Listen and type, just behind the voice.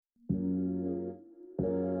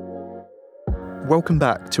welcome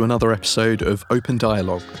back to another episode of Open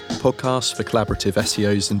Dialogue, a podcast for collaborative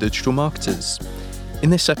SEOs and digital marketers. In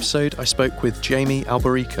this episode, I spoke with Jamie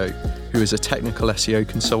Alberico, who is a technical SEO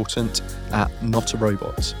consultant at Not a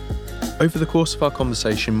Robot. Over the course of our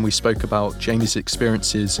conversation, we spoke about Jamie's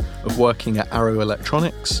experiences of working at Arrow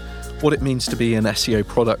Electronics, what it means to be an SEO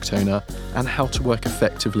product owner, and how to work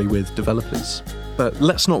effectively with developers. But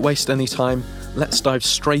let's not waste any time. Let's dive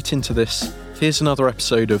straight into this. Here's another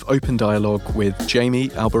episode of Open Dialogue with Jamie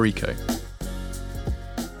Alberico.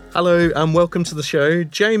 Hello and welcome to the show,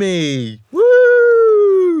 Jamie.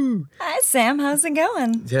 Woo! Hi Sam, how's it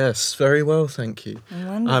going? Yes, very well, thank you.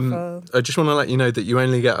 Wonderful. I just want to let you know that you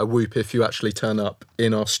only get a whoop if you actually turn up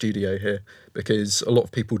in our studio here, because a lot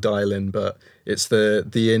of people dial in, but it's the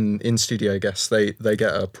in studio guests they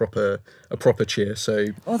get a proper cheer. So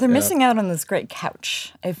they're missing out on this great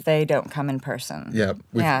couch if they don't come in person. Yeah,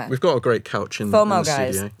 we've got a great couch in FOMO, in the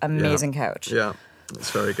guys, studio. amazing couch. Yeah,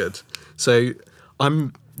 it's very good. So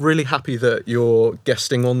I'm really happy that you're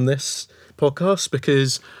guesting on this podcast,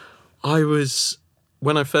 because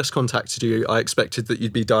when I first contacted you, I expected that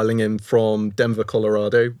you'd be dialing in from Denver,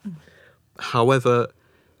 Colorado. However,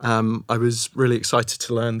 I was really excited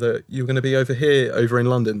to learn that you're going to be over in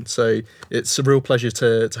London. So it's a real pleasure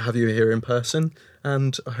to have you here in person,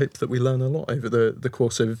 and I hope that we learn a lot over the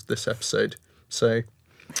course of this episode. So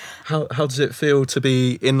how does it feel to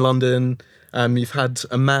be in London? You've had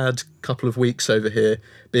a mad couple of weeks over here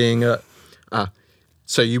being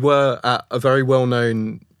so you were at a very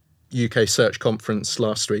well-known UK search conference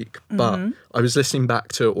last week, but I was listening back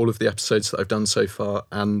to all of the episodes that I've done so far,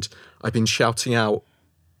 and I've been shouting out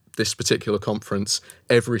this particular conference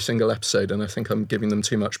every single episode, and I think I'm giving them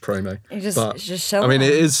too much promo. Just show I mean, them.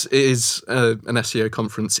 it is an SEO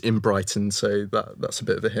conference in Brighton, so that's a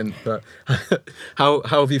bit of a hint. But how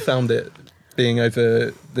have you found it being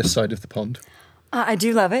over this side of the pond? I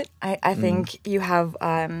do love it. I think you have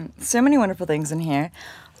so many wonderful things in here.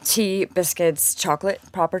 Tea, biscuits, chocolate,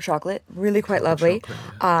 proper chocolate, really quite lovely.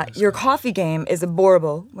 Chocolate, your coffee game is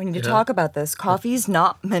adorable. We need to talk about this. Coffee is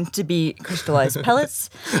not meant to be crystallized pellets.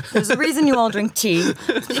 There's a reason you all drink tea.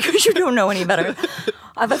 It's because you don't know any better.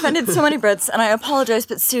 I've offended so many Brits, and I apologize,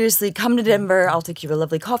 but seriously, come to Denver. I'll take you to a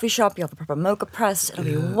lovely coffee shop. You'll have a proper mocha press. It'll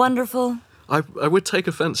be wonderful. I would take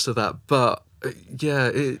offence to that, but yeah,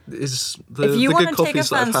 it is the If you the want good to take coffees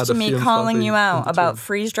that I've offense had to are few me and calling far you be- out in about between.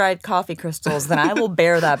 freeze-dried coffee crystals, then I will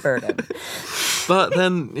bear that burden. But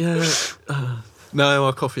then, no,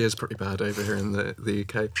 our coffee is pretty bad over here in the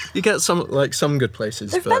UK. You get some good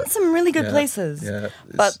places. There've but been some really good places. Yeah,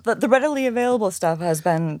 but the readily available stuff has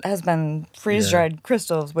been freeze-dried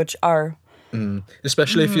crystals, which are...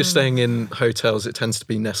 especially if you're staying in hotels, it tends to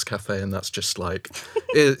be Nescafe, and that's just like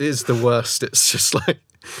it is the worst. It's just like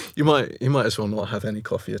you might as well not have any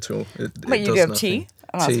coffee at all. But you do have tea.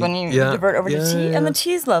 And that's when you divert over to tea, and the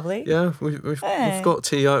tea is lovely. Yeah, we've got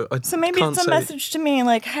tea. So maybe it's a message to me,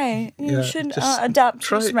 like, hey, you should adapt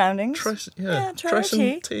to your surroundings. Try our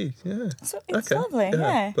some tea. Yeah, so it's lovely.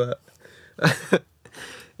 Yeah. But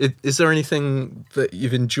is there anything that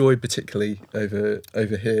you've enjoyed particularly over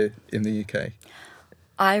here in the UK?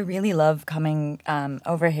 I really love coming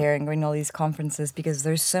over here and going to all these conferences, because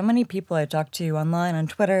there's so many people I talk to online on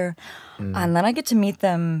Twitter, and then I get to meet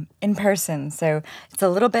them in person. So it's a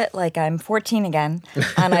little bit like I'm 14 again,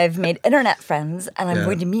 and I've made internet friends, and I'm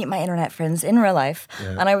going to meet my internet friends in real life.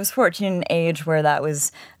 Yeah. And I was 14 in an age where that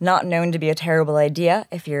was not known to be a terrible idea.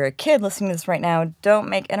 If you're a kid listening to this right now, don't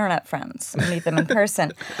make internet friends. Meet them in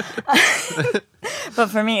person. But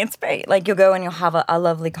for me, it's great. Like, you'll go and you'll have a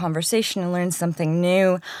lovely conversation and learn something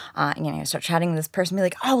new. You start chatting with this person, be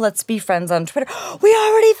like, oh, let's be friends on Twitter. We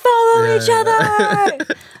already follow each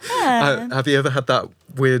other! Have you ever had that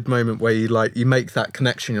weird moment where you make that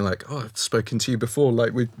connection, you're like, oh, I've spoken to you before,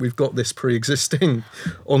 like we've got this pre-existing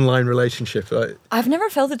online relationship? I've never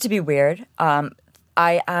felt it to be weird.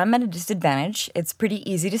 I am at a disadvantage. It's pretty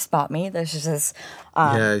easy to spot me. There's just this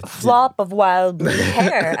flop of wild blue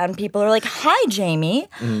hair, and people are like, hi, Jamie.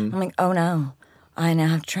 I'm like, oh no, I now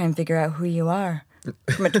have to try and figure out who you are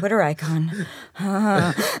from a Twitter icon.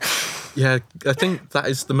 Yeah, I think that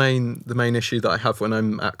is the main issue that I have when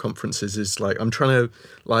I'm at conferences, is like I'm trying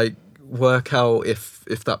to work out if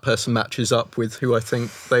that person matches up with who I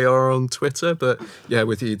think they are on Twitter. But yeah,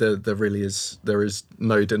 with you, there is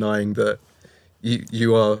no denying that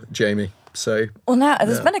you are Jamie. So well, now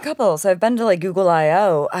there's been a couple. So I've been to Google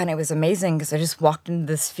I/O, and it was amazing because I just walked into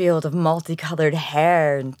this field of multicolored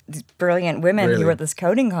hair and these brilliant women who were at this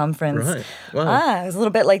coding conference. Right. Wow. It was a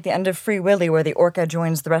little bit like the end of Free Willy, where the orca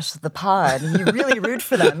joins the rest of the pod. And you really root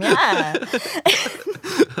for them. Yeah.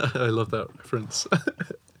 I love that reference.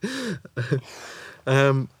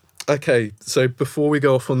 Okay, so before we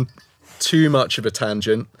go off on too much of a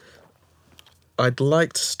tangent, I'd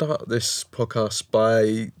like to start this podcast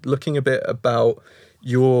by looking a bit about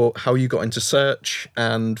how you got into search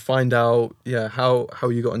and find out how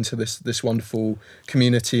you got into this wonderful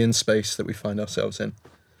community and space that we find ourselves in.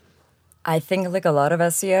 I think, like a lot of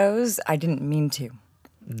SEOs, I didn't mean to.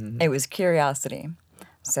 It was curiosity.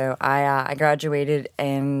 So I graduated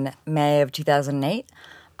in May of 2008.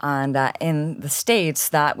 And in the States,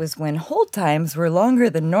 that was when hold times were longer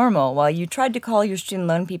than normal. While you tried to call your student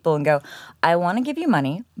loan people and go, I want to give you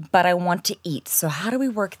money, but I want to eat. So how do we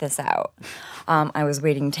work this out? I was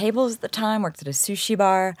waiting tables at the time, worked at a sushi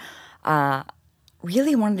bar.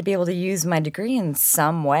 Really wanted to be able to use my degree in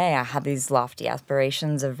some way. I had these lofty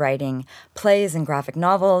aspirations of writing plays and graphic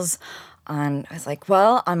novels. And I was like,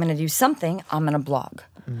 well, I'm going to do something. I'm going to blog.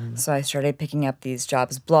 So I started picking up these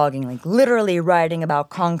jobs blogging, like literally writing about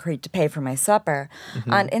concrete to pay for my supper.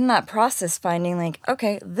 And in that process, finding like,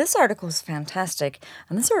 okay, this article is fantastic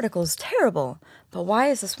and this article is terrible. But why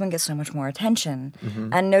does this one get so much more attention?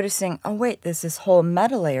 And noticing, oh, wait, there's this whole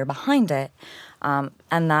meta layer behind it. And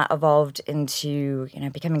that evolved into,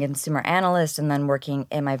 becoming a consumer analyst and then working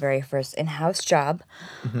in my very first in-house job.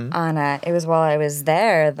 And it was while I was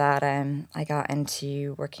there that I got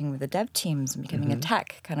into working with the dev teams and becoming a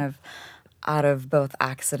tech, kind of out of both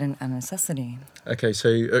accident and necessity. Okay, so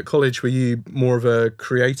at college, were you more of a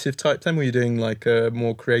creative type then? Were you doing like a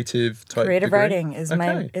more creative type Creative degree? writing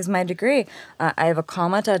is my degree. I have a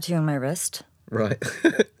comma tattoo on my wrist. Right.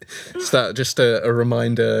 Is that just a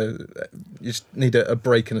reminder? You just need a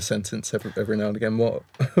break in a sentence every now and again. What?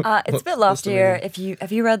 It's a bit loftier. Have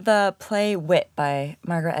you read the play Wit by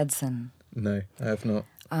Margaret Edson? No, I have not.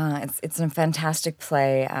 It's a fantastic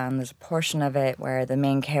play. There's a portion of it where the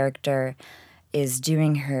main character is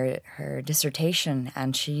doing her dissertation,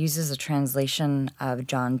 and she uses a translation of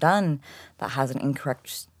John Donne that has an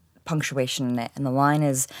incorrect punctuation in it. And the line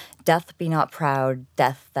is, "Death be not proud,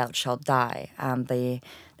 death thou shalt die." The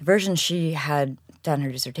version she had done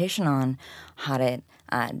her dissertation on had it,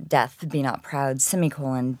 "Death be not proud,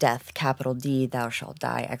 semicolon, death, capital D, thou shalt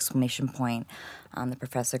die, exclamation point." The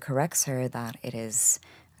professor corrects her that it is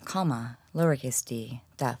comma, lowercase d,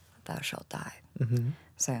 death, thou shalt die.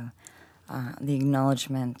 So the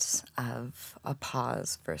acknowledgement of a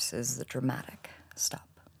pause versus the dramatic stop.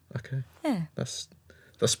 Okay. Yeah.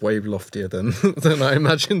 That's way loftier than I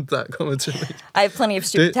imagined that commentary. I have plenty of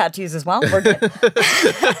stupid tattoos as well. We're good.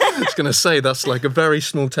 I was going to say, that's like a very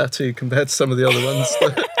small tattoo compared to some of the other ones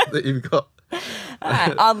that you've got.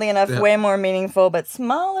 Oddly enough, way more meaningful, but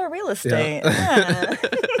smaller real estate. Yeah.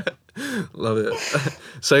 Love it.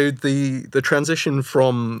 So the transition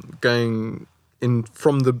from going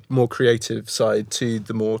from the more creative side to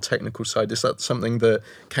the more technical side, is that something that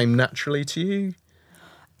came naturally to you?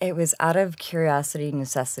 It was out of curiosity,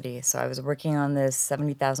 necessity. So I was working on this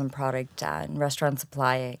 70,000 product restaurant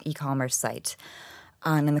supply e-commerce site.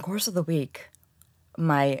 And in the course of the week,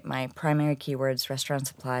 my primary keywords, restaurant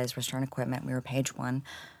supplies, restaurant equipment, we were page 1,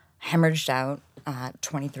 hemorrhaged out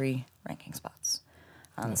 23 ranking spots.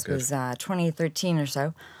 This was 2013 or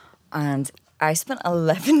so. And I spent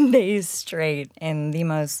 11 days straight in the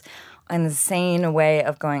most insane way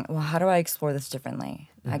of going, well, how do I explore this differently?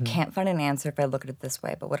 I can't find an answer if I look at it this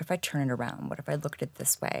way, but what if I turn it around? What if I looked at it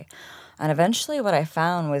this way? And eventually what I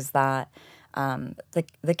found was that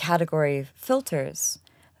the category filters,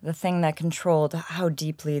 the thing that controlled how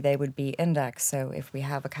deeply they would be indexed. So if we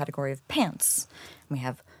have a category of pants, we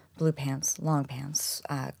have blue pants, long pants,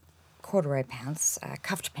 corduroy pants,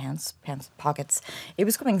 cuffed pants, pants with pockets, it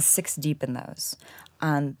was going 6 deep in those.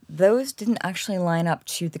 Those didn't actually line up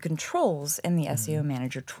to the controls in the SEO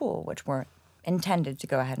Manager tool, which were intended to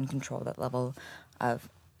go ahead and control that level of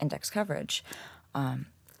index coverage.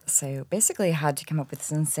 So basically I had to come up with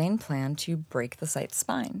this insane plan to break the site's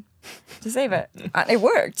spine to save it. It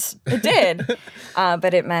worked. It did.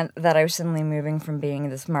 But it meant that I was suddenly moving from being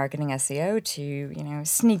this marketing SEO to,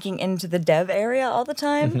 sneaking into the dev area all the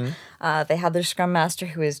time. They had their scrum master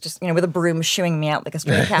who was just, with a broom shooing me out like a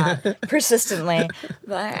stray cat persistently.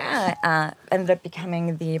 But I ended up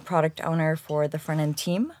becoming the product owner for the front-end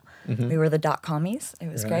team. We were the .commies.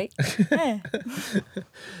 It was great. Yeah.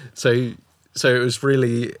 So it was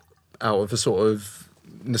really out of a sort of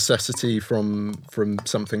necessity from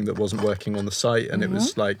something that wasn't working on the site, and it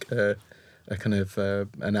was like a kind of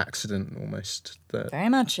an accident almost. Very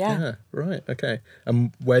much, yeah. Yeah, right, okay.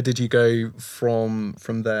 And where did you go from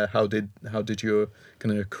there? How did your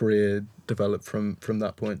kind of career develop from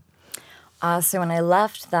that point? So when I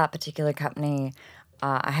left that particular company,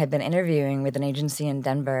 I had been interviewing with an agency in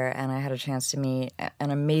Denver, and I had a chance to meet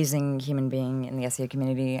an amazing human being in the SEO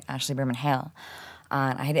community, Ashley Berman Hale.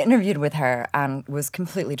 And I had interviewed with her and was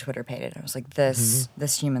completely Twitter pated. I was like, this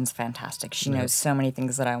human's fantastic. She knows so many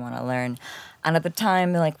things that I want to learn. And at the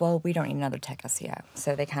time, they're like, well, we don't need another tech SEO.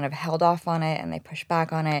 So they kind of held off on it and they pushed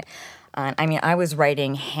back on it. And I mean, I was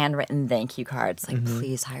writing handwritten thank you cards, like,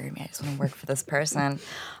 please hire me. I just want to work for this person.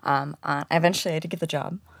 Eventually, I did get the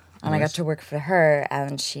job. And I got to work for her,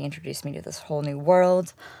 and she introduced me to this whole new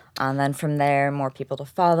world. And then from there, more people to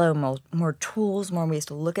follow, more tools, more ways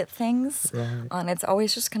to look at things. Right. And it's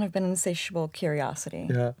always just kind of been insatiable curiosity.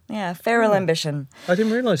 Yeah. Yeah, feral ambition. I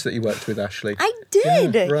didn't realise that you worked with Ashley. I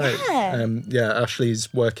did, right. yeah.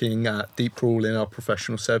 Ashley's working at Deepcrawl in our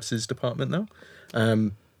professional services department now.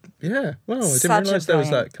 Yeah, well, I didn't Such a realise there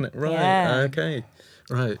was that brilliant- Right, Yeah. okay,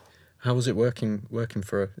 right. How was it working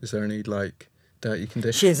for her? Is there any, like, dirt you can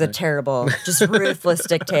dish? She's a No? terrible, just ruthless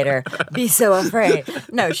dictator. Be so afraid.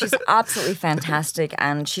 No, she's absolutely fantastic.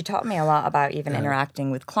 And she taught me a lot about even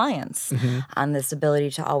interacting with clients and this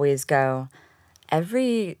ability to always go,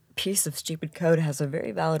 every piece of stupid code has a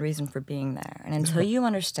very valid reason for being there. And until you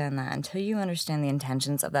understand that, until you understand the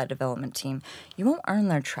intentions of that development team, you won't earn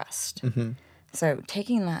their trust. So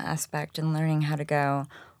taking that aspect and learning how to go,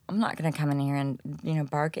 I'm not going to come in here and,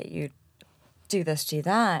 bark at you, do this, do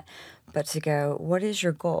that, but to go, what is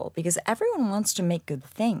your goal? Because everyone wants to make good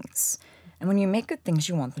things. And when you make good things,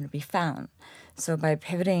 you want them to be found. So by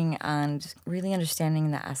pivoting and really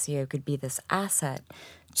understanding that SEO could be this asset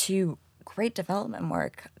to great development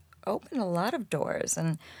work, opened a lot of doors.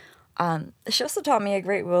 And she also taught me a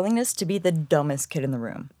great willingness to be the dumbest kid in the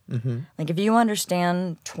room. Like, if you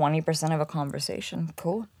understand 20% of a conversation,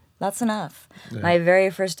 cool, that's enough. My very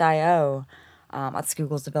first I.O. At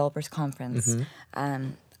Google's Developers Conference,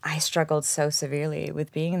 I struggled so severely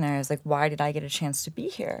with being there. It's like, why did I get a chance to be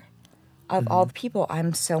here? Of all the people,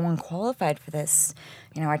 I'm so unqualified for this.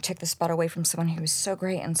 I took the spot away from someone who was so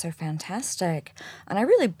great and so fantastic. And I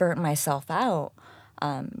really burnt myself out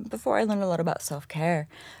before I learned a lot about self-care.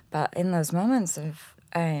 But in those moments of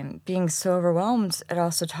being so overwhelmed, it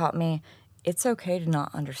also taught me it's okay to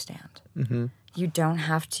not understand. You don't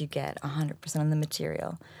have to get 100% of the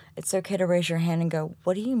material. It's okay to raise your hand and go,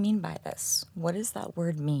 what do you mean by this? What does that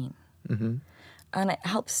word mean? And it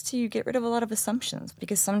helps to get rid of a lot of assumptions,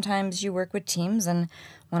 because sometimes you work with teams, and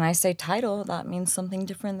when I say title, that means something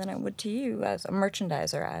different than it would to you as a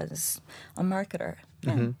merchandiser, as a marketer.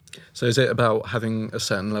 Yeah. So is it about having a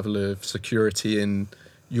certain level of security in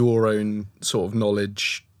your own sort of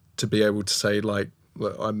knowledge to be able to say, like,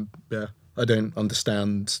 look, I don't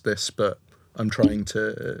understand this, but I'm trying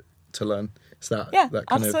to learn? Is that that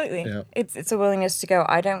kind absolutely. of... It's a willingness to go,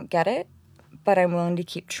 I don't get it, but I'm willing to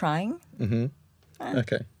keep trying.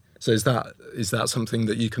 Okay. So is that something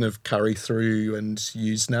that you kind of carry through and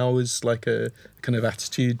use now as like a kind of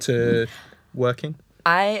attitude to working?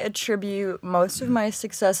 I attribute most of my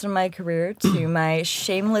success in my career to my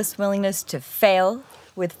shameless willingness to fail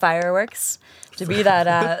with fireworks, to be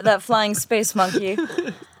that flying space monkey,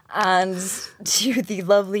 and to the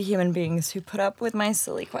lovely human beings who put up with my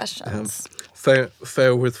silly questions.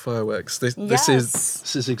 Fail with fireworks. This Yes.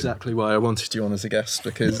 is exactly why I wanted you on as a guest,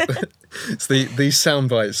 because it's these sound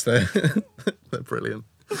bites, they're brilliant.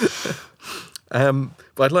 But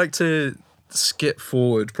I'd like to skip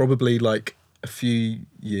forward probably like a few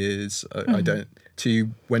years. I don't,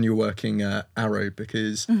 to when you're working at Arrow,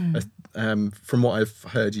 because from what I've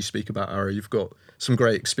heard you speak about Arrow, you've got some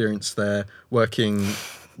great experience there working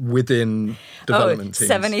within development teams.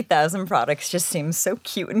 70,000 products just seems so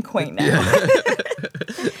cute and quaint now.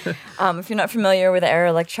 If you're not familiar with Arrow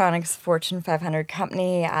Electronics, Fortune 500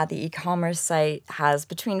 company, the e-commerce site has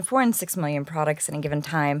between 4 and 6 million products at a given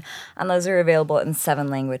time, and those are available in 7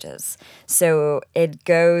 languages. So it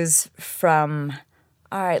goes from,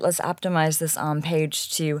 all right, let's optimize this on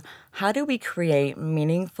page, to how do we create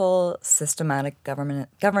meaningful systematic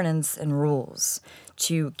governance and rules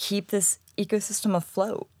to keep this ecosystem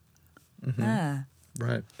afloat.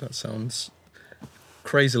 Right, that sounds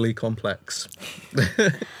crazily complex.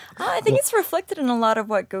 I think it's reflected in a lot of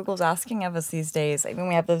what Google's asking of us these days. I mean,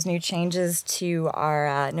 we have those new changes to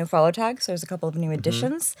our nofollow tags. So there's a couple of new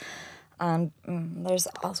additions. There's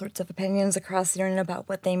all sorts of opinions across the internet about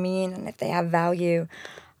what they mean and if they have value.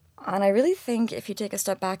 And I really think if you take a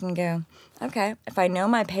step back and go, okay, if I know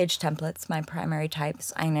my page templates, my primary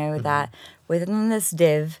types, I know that within this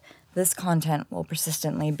div, this content will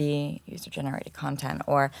persistently be user-generated content,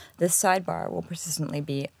 or this sidebar will persistently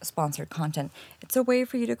be sponsored content. It's a way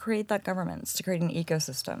for you to create that governance, to create an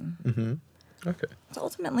ecosystem. Okay. It's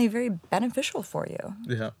ultimately very beneficial for you.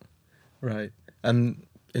 Yeah. Right. And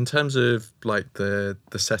in terms of like the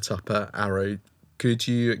setup at Arrow, could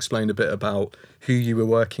you explain a bit about who you were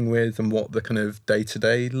working with and what the kind of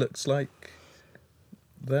day-to-day looks like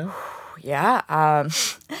there? Yeah.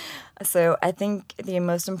 So I think the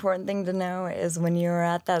most important thing to know is when you're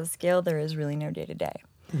at that scale, there is really no day to day.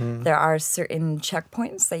 There are certain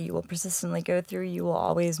checkpoints that you will persistently go through. You will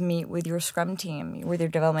always meet with your scrum team, with your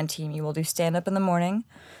development team. You will do stand up in the morning.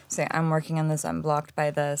 Say, I'm working on this, I'm blocked by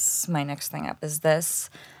this, my next thing up is this.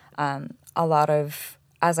 A lot of,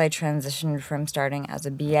 as I transitioned from starting as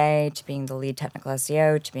a BA to being the lead technical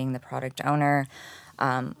SEO to being the product owner,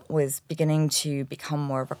 was beginning to become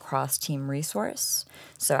more of a cross-team resource.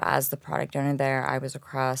 So as the product owner there, I was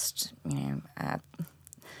across,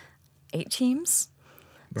 8 teams.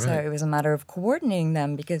 Right. So it was a matter of coordinating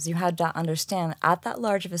them because you had to understand at that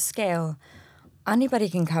large of a scale, anybody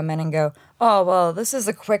can come in and go, oh, well, this is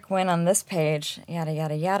a quick win on this page, yada,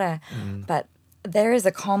 yada, yada. But there is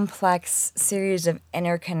a complex series of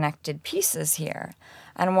interconnected pieces here.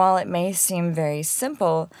 And while it may seem very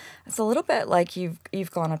simple, it's a little bit like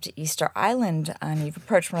you've gone up to Easter Island and you've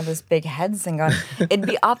approached one of those big heads and gone, it'd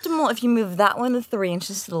be optimal if you move that one 3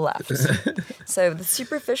 inches to the left. So the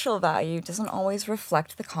superficial value doesn't always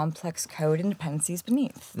reflect the complex code and dependencies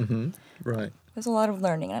beneath. Right. There's a lot of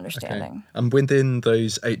learning and Okay. understanding. And within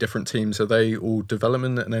those 8 different teams, are they all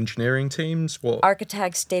development and engineering teams? What?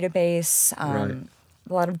 Architects, database, Right.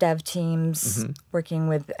 a lot of dev teams, working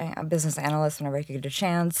with business analysts whenever I could get a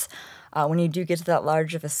chance. When you do get to that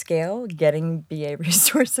large of a scale, getting BA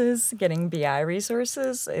resources, getting BI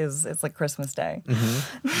resources it's like Christmas Day.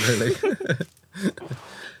 Really?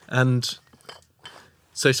 And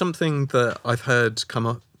so something that I've heard come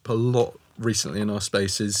up a lot recently in our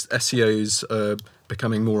space is SEOs are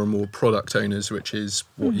becoming more and more product owners, which is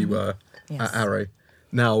what you were Yes. at Arrow.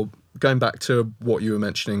 Now, going back to what you were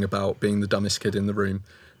mentioning about being the dumbest kid in the room,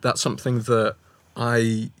 that's something that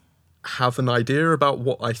I have an idea about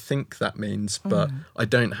what I think that means, but I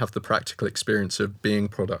don't have the practical experience of being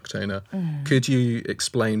product owner. Could you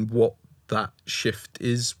explain what that shift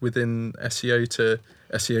is within SEO to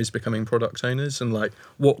SEOs becoming product owners, and like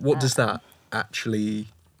what does that actually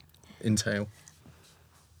entail?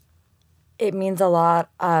 It means a lot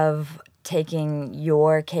of taking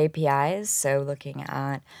your KPIs, so looking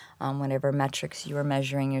at whatever metrics you are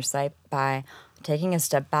measuring your site by, taking a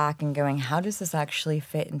step back and going, how does this actually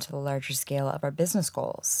fit into the larger scale of our business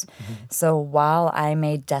goals? So while I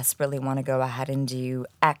may desperately want to go ahead and do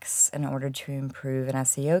X in order to improve an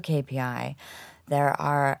SEO KPI, there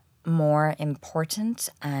are more important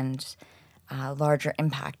and larger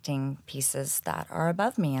impacting pieces that are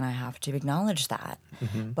above me, and I have to acknowledge that.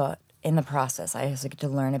 But in the process, I also get to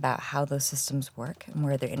learn about how those systems work and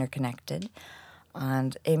where they're interconnected.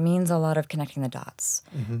 And it means a lot of connecting the dots.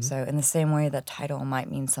 So in the same way that title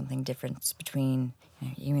might mean something different between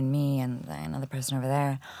you and me and another person over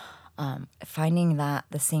there, finding that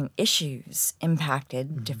the same issues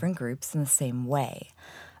impacted different groups in the same way.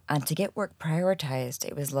 And to get work prioritized,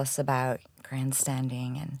 it was less about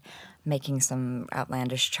grandstanding and making some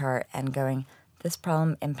outlandish chart and going, this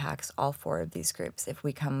problem impacts all 4 of these groups. If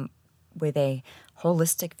we come with a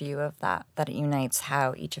holistic view of that it unites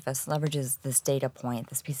how each of us leverages this data point,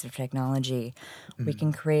 this piece of technology, we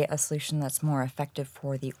can create a solution that's more effective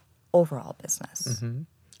for the overall business.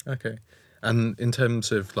 Okay. And in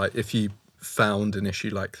terms of like, if you found an issue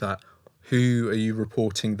like that, who are you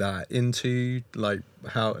reporting that into? Like,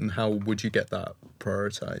 how would you get that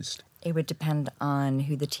prioritized? It would depend on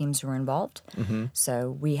who the teams were involved.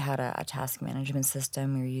 So we had a task management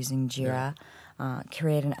system. We were using Jira,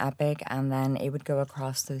 create an epic, and then it would go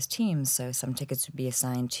across those teams. So some tickets would be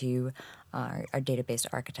assigned to our database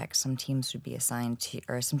architects. Some teams would be assigned to,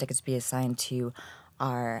 or some tickets would be assigned to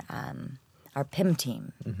our PIM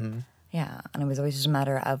team. Yeah, and it was always just a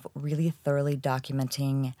matter of really thoroughly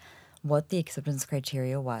documenting what the acceptance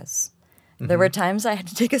criteria was. There were times I had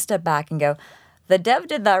to take a step back and go, the dev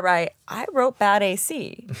did that right. I wrote bad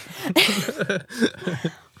AC.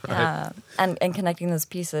 And connecting those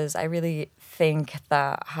pieces, I really think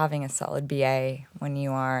that having a solid BA when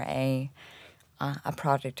you are a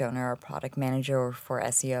product owner or product manager for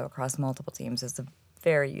SEO across multiple teams is a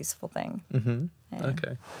very useful thing. Yeah.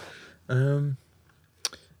 Okay.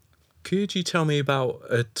 Could you tell me about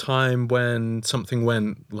a time when something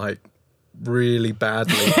went like really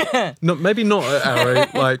badly? Maybe not at Arrow,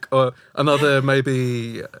 like another.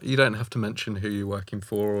 Maybe you don't have to mention who you're working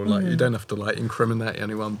for, or like you don't have to like incriminate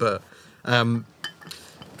anyone. But tell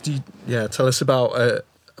us about a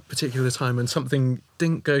particular time when something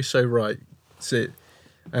didn't go so right. So,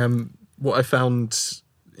 what I found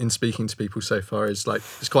in speaking to people so far is like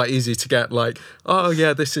it's quite easy to get like, oh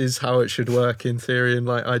yeah, this is how it should work in theory, and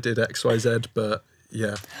like I did XYZ, but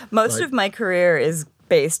yeah. Most like, of my career is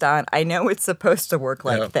based on I know it's supposed to work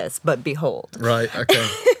like Yeah. this, but behold. Right, okay.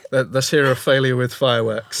 Let's hear a failure with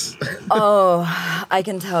fireworks. I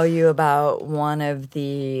can tell you about one of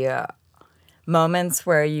the moments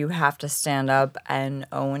where you have to stand up and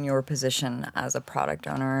own your position as a product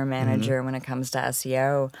owner or manager when it comes to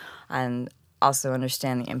SEO, and also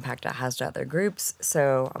understand the impact it has to other groups.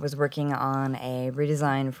 So I was working on a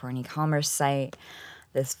redesign for an e-commerce site.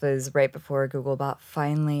 This was right before Googlebot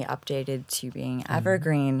finally updated to being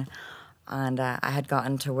evergreen. And I had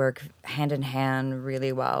gotten to work hand in hand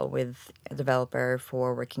really well with a developer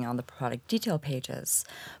for working on the product detail pages.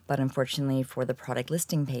 But unfortunately, for the product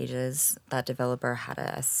listing pages, that developer had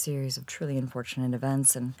a series of truly unfortunate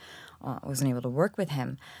events and wasn't able to work with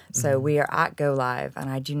him. So we are at Go Live, and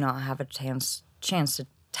I do not have a chance to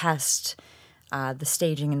test the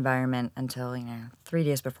staging environment until 3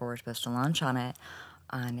 days before we're supposed to launch on it.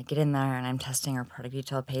 And I get in there and I'm testing our product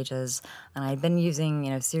detail pages. And I've been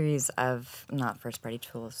using, a series of not first-party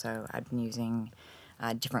tools. So I've been using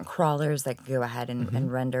different crawlers that go ahead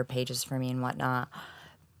and render pages for me and whatnot.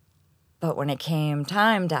 But when it came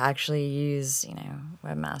time to actually use,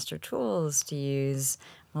 Webmaster Tools, to use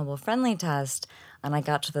mobile-friendly test, and I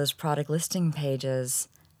got to those product listing pages,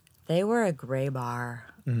 they were a gray bar.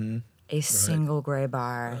 A single gray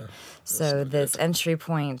bar. So this entry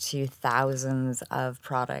point to thousands of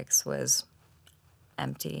products was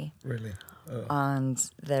empty. Really? And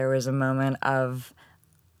there was a moment of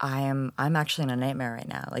I'm actually in a nightmare right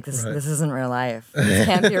now. Like this isn't real life. This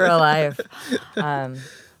can't be real life.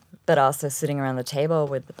 But also sitting around the table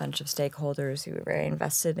with a bunch of stakeholders who were very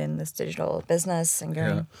invested in this digital business and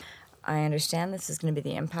going, I understand this is going to be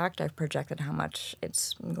the impact. I've projected how much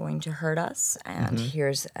it's going to hurt us, and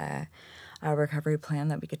here's a recovery plan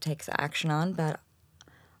that we could take action on, but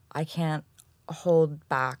I can't hold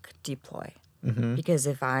back deploy. Because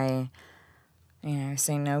if I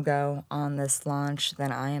say no-go on this launch,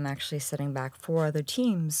 then I am actually sitting back 4 other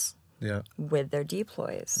teams with their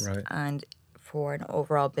deploys. Right. And for an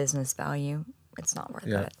overall business value, it's not worth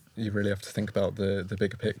it. You really have to think about the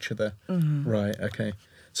bigger picture there. Right, okay.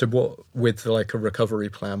 So what, with like a recovery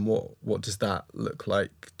plan, what does that look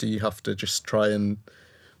like? Do you have to just try and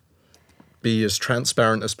be as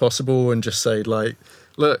transparent as possible and just say like,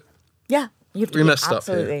 look, yeah, you have to we be messed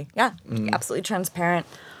absolutely, up here. be absolutely transparent.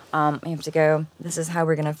 You have to go, this is how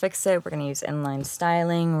we're going to fix it. We're going to use inline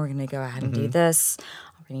styling. We're going to go ahead and do this.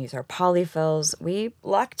 We're going to use our polyfills. We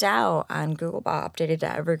lucked out, and Googlebot updated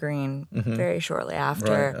to Evergreen very shortly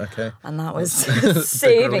after. Right, okay. And that was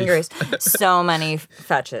saving grace. So many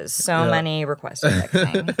fetches, so many requests for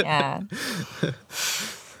fixing. Yeah.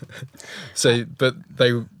 So, but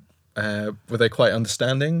they were they quite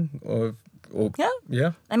understanding or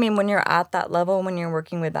yeah? I mean, when you're at that level, when you're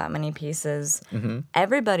working with that many pieces,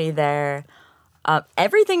 everybody there,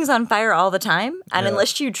 everything's on fire all the time. And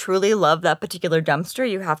unless you truly love that particular dumpster,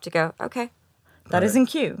 you have to go, okay, that isn't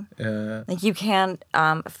cute. Yeah. Like you can't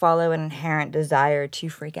follow an inherent desire to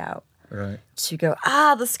freak out. Right. To go,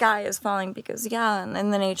 the sky is falling because, and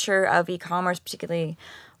in the nature of e-commerce, particularly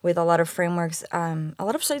with a lot of frameworks, a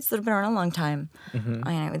lot of sites that have been around a long time,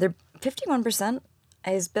 I know they're 51%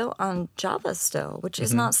 is built on Java still, which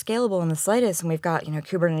is not scalable in the slightest. And we've got,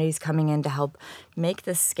 Kubernetes coming in to help make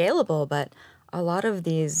this scalable. But a lot of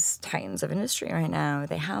these titans of industry right now,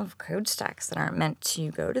 they have code stacks that aren't meant to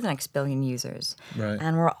go to the next billion users. Right.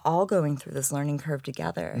 And we're all going through this learning curve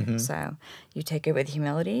together. So you take it with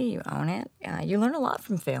humility, you own it. You learn a lot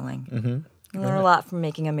from failing. You learn a lot from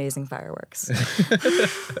making amazing fireworks.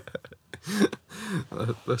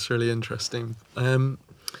 That's really interesting.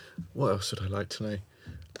 What else would I like to know?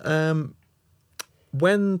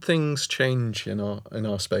 When things change in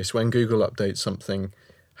our space, when Google updates something,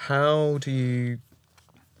 how do you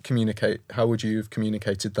communicate? How would you have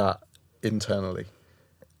communicated that internally?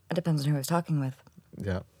 It depends on who I was talking with.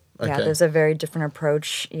 Yeah. Okay. Yeah, there's a very different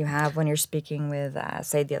approach you have when you're speaking with,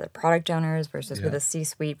 say, the other product owners versus with a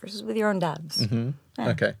C-suite versus with your own devs. Yeah.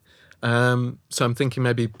 Okay. So I'm thinking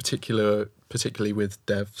maybe particularly with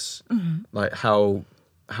devs, like how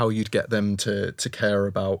you'd get them to care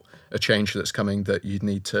about a change that's coming that you'd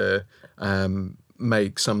need to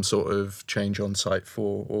make some sort of change on site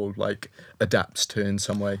for or like adapt to in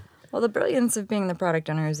some way. Well, the brilliance of being the product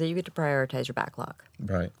owner is that you get to prioritize your backlog.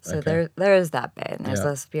 Right. So okay. there is that bit, and there's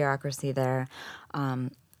less bureaucracy there.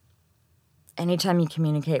 anytime you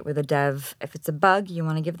communicate with a dev, if it's a bug, you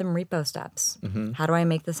want to give them repo steps. How do I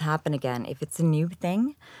make this happen again? If it's a new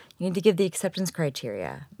thing, you need to give the acceptance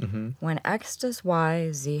criteria. When X does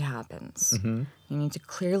Y, Z happens. You need to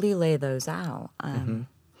clearly lay those out. I mean,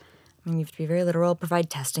 you have to be very literal. Provide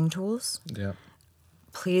testing tools. Yeah.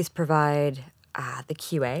 Please provide the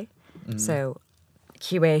QA. So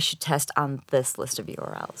QA should test on this list of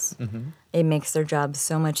URLs. It makes their job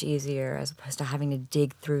so much easier as opposed to having to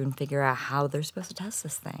dig through and figure out how they're supposed to test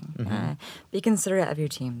this thing. Be considerate of your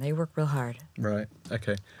team. They work real hard. Right.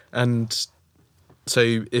 Okay. And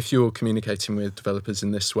so if you're communicating with developers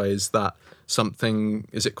in this way, is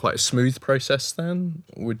it quite a smooth process then?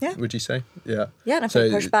 Would you say? Yeah. Yeah, and if they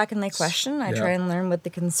push back and they question, I try and learn what the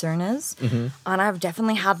concern is. And I've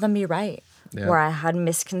definitely had them be right. Yeah. Where I had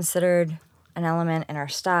misconsidered an element in our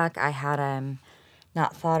stack, I had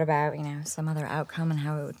not thought about, some other outcome and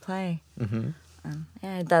how it would play.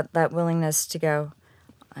 That willingness to go,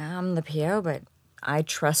 I'm the PO, but I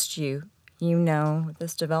trust you. You know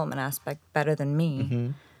this development aspect better than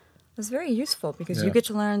me. Was very useful because you get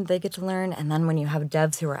to learn, they get to learn, and then when you have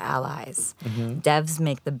devs who are allies, devs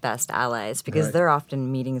make the best allies because they're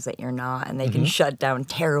often meetings that you're not, and they can shut down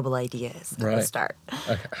terrible ideas at the start.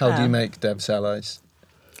 Okay. How do you make devs allies?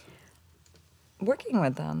 Working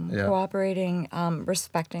with them, cooperating,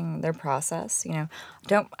 respecting their process.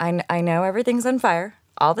 I know everything's on fire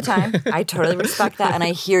all the time. I totally respect that, and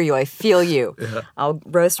I hear you. I feel you. I'll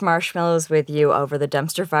roast marshmallows with you over the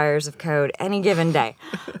dumpster fires of code any given day.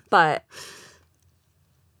 But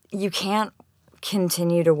you can't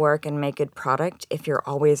continue to work and make good product if you're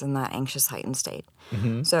always in that anxious, heightened state.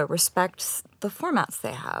 So respect the formats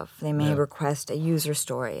they have. They may request a user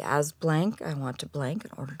story. As blank, I want to blank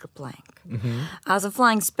in order to blank. As a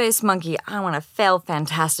flying space monkey, I want to fail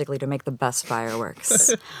fantastically to make the best fireworks.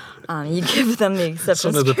 You give them the acceptance. It's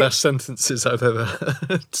one of the best sentences I've ever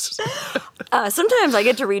heard. Sometimes I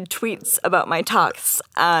get to read tweets about my talks,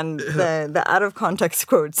 and the out of context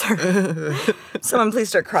quotes are. Someone please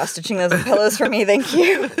start cross stitching those in pillows for me, thank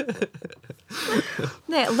you.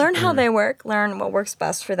 Learn how they work. Learn what works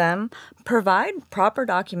best for them. Provide proper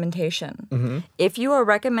documentation. If you are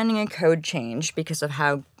recommending a code change because of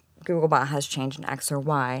how Googlebot has changed in X or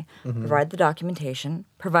Y, provide the documentation.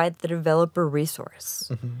 Provide the developer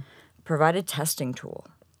resource. Provide a testing tool.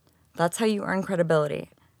 That's how you earn credibility.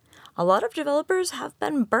 A lot of developers have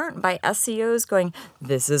been burnt by SEOs going,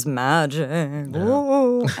 this is magic.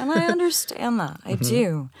 Ooh. And I understand that. I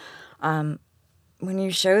do. When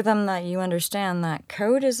you show them that you understand that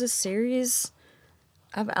code is a series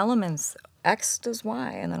of elements, X does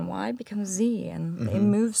Y, and then Y becomes Z, and it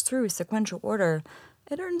moves through sequential order,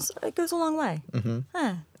 it goes a long way.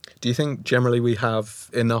 Do you think generally we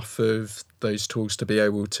have enough of those tools to be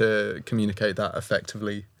able to communicate that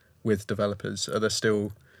effectively with developers? Are there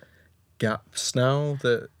still gaps now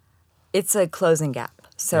that... It's a closing gap.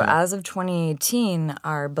 So as of 2018,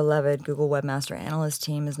 our beloved Google Webmaster Analyst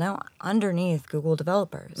team is now underneath Google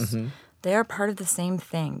developers. They are part of the same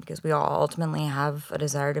thing because we all ultimately have a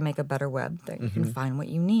desire to make a better web that you can find what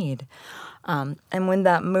you need. And when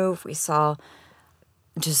that move, we saw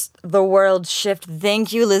just the world shift.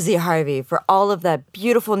 Thank you, Lizzie Harvey, for all of that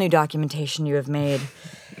beautiful new documentation you have made.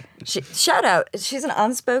 Shout out. She's an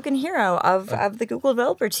unspoken hero of the Google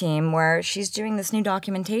developer team where she's doing this new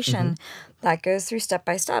documentation that goes through step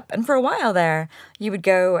by step. And for a while there, you would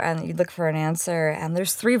go and you'd look for an answer and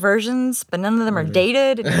there's 3 versions, but none of them are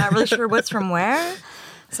dated and you're not really sure what's from where.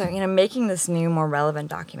 So, making this new, more relevant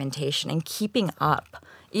documentation and keeping up,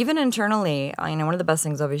 even internally, one of the best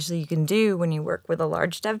things obviously you can do when you work with a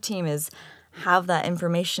large dev team is have that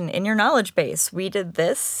information in your knowledge base. We did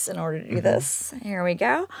this in order to do this. Here we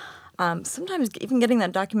go. Sometimes even getting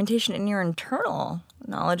that documentation in your internal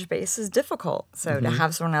knowledge base is difficult. So to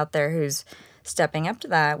have someone out there who's stepping up to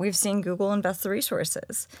that, we've seen Google invest the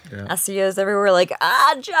resources. SEOs everywhere like,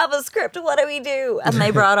 JavaScript, what do we do? And they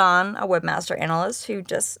brought on a webmaster analyst who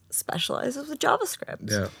just specializes with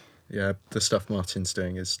JavaScript. Yeah, the stuff Martin's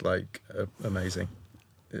doing is amazing.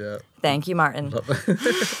 Yeah. Thank you, Martin.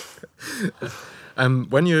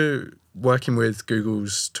 When you're working with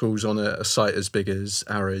Google's tools on a site as big as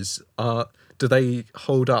ours, do they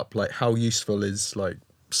hold up? How useful is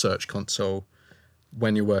Search Console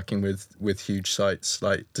when you're working with huge sites?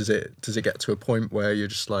 Does it get to a point where you're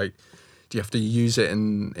just do you have to use it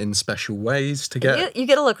in special ways to get? You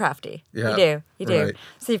get a little crafty. Yeah. You do. Right.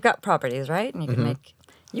 So you've got properties, right? And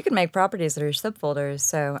you can make properties that are subfolders.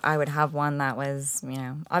 So I would have one that was,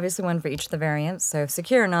 obviously one for each of the variants. So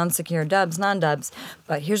secure, non-secure, dubs, non-dubs.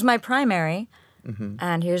 But here's my primary.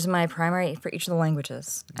 and here's my primary for each of the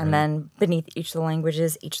languages. And then beneath each of the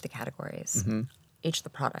languages, each of the categories, each of the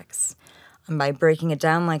products. And by breaking it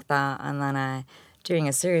down like that, and then doing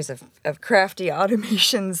a series of crafty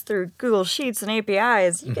automations through Google Sheets and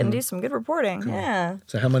APIs, you can do some good reporting. Cool. Yeah.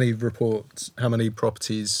 So how many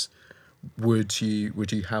properties would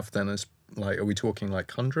you have then? As like, are we talking like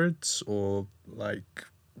hundreds or like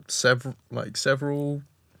several?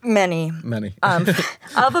 Many.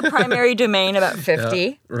 Of a primary domain, about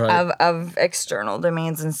 50 of external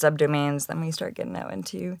domains and subdomains. Then we start getting out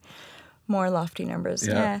into more lofty numbers.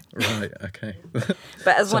 Yeah. Right. Okay. But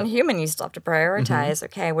as one human, you still have to prioritize.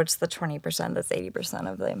 Okay, what's the 20% that's 80%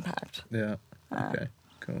 of the impact? Yeah. Okay.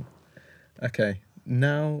 Cool. Okay.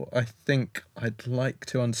 Now I think I'd like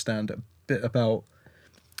to understand a bit about.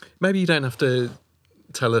 Maybe you don't have to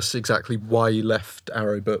tell us exactly why you left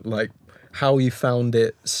Arrow, but like how you found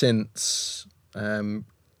it since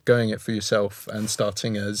going it for yourself and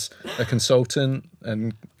starting as a consultant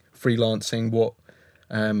and freelancing. What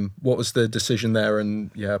was the decision there,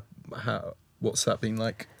 and what's that been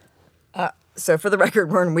like? So for the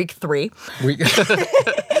record, we're in week 3.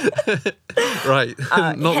 Right,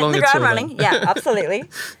 not long the at ground all. Running, yeah, absolutely.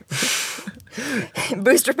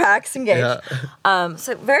 Booster packs engaged. Yeah.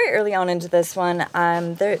 So very early on into this one,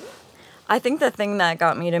 I think the thing that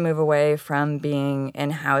got me to move away from being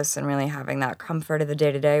in-house and really having that comfort of the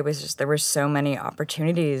day-to-day was just there were so many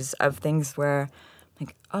opportunities of things where,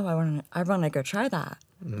 like, oh, I want to go try that.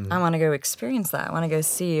 I want to go experience that. I want to go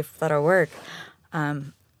see if that'll work.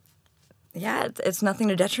 It's nothing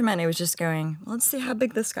to detriment. It was just going, well, let's see how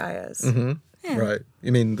big this guy is. Mm-hmm. Yeah. Right.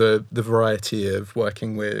 You mean the variety of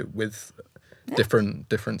working with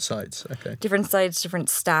different sites? Okay. Different sites, different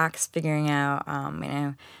stacks. Figuring out,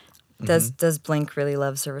 does Blink really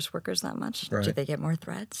love service workers that much? Right. Do they get more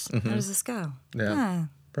threads? How does this go? Yeah.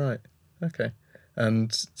 Right. Okay.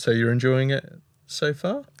 And so you're enjoying it so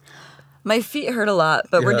far? My feet hurt a lot,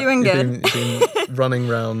 but we're doing good. You've been running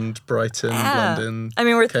around Brighton, London, I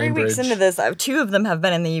mean, we're Cambridge. 3 weeks into this. 2 of them have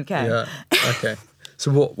been in the UK. Yeah. Okay.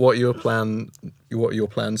 So what are your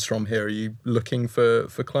plans from here? Are you looking for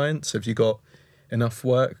clients? Have you got enough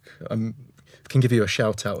work? I can give you a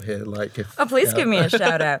shout out here. Like if, please give me a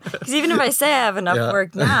shout out. Because even if I say I have enough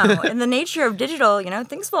work now, in the nature of digital,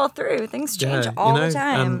 things fall through. Things change all the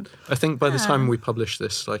time. And I think by the time we publish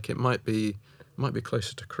this, like it might be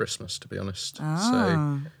closer to Christmas, to be honest.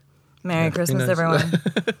 So, Merry Christmas, everyone.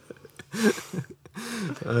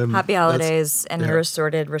 Happy holidays and your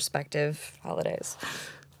assorted respective holidays.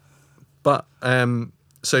 But,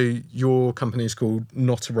 so your company is called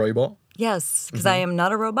Not a Robot? Yes, because I am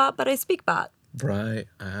not a robot, but I speak bot. Right.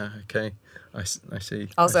 Okay. I see.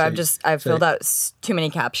 Also, I've filled out too many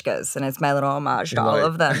captchas, and it's my little homage to all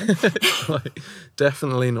of them. Like,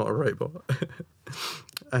 definitely not a robot.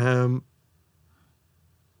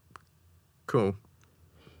 Cool.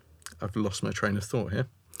 I've lost my train of thought here.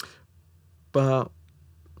 But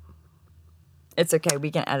it's okay.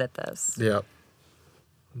 We can edit this. Yeah.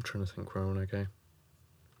 I'm trying to think where I want to go.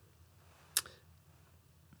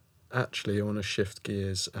 Actually, I want to shift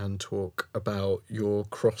gears and talk about your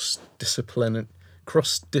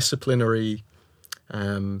cross-disciplinary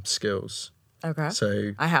skills. Okay.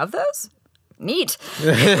 So I have those? Neat.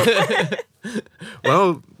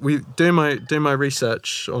 Well, doing my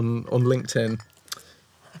research on LinkedIn.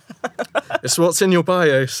 It's what's in your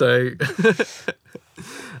bio, so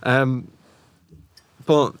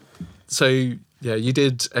but so yeah, you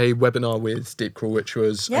did a webinar with Deepcrawl, which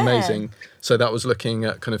was amazing. So that was looking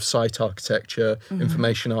at kind of site architecture,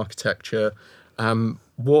 information architecture.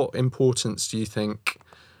 What importance do you think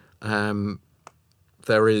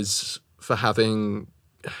there is for having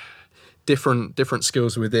different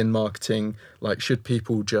skills within marketing? Like, should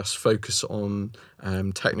people just focus on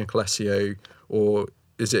technical SEO, or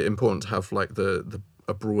is it important to have like a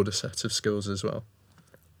broader set of skills as well,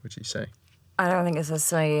 would you say? I don't think there's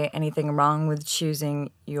necessarily anything wrong with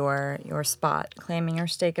choosing your spot, claiming your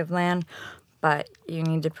stake of land, but you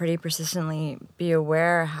need to pretty persistently be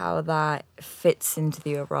aware how that fits into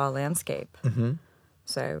the overall landscape. Mm-hmm.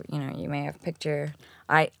 So, you may have picked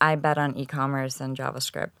I bet on e-commerce and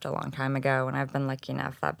JavaScript a long time ago, and I've been lucky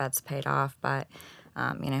enough that bet's paid off. But,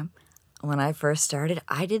 when I first started,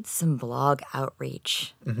 I did some blog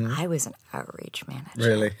outreach. Mm-hmm. I was an outreach manager.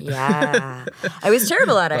 Really? Yeah. I was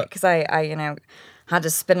terrible at it because I had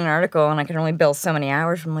to spin an article and I could only bill so many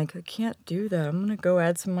hours. I'm like, I can't do that. I'm going to go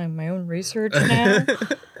add some of my own research now.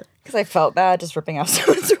 Because I felt bad just ripping off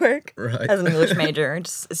someone's work Right. as an English major. It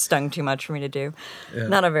stung too much for me to do. Yeah.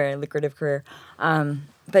 Not a very lucrative career.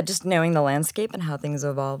 But just knowing the landscape and how things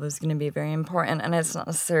evolve is going to be very important. And it's not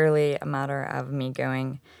necessarily a matter of me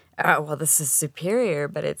going, oh, well, this is superior,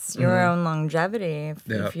 but it's your own longevity.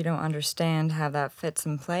 If you don't understand how that fits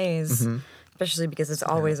and plays, especially because it's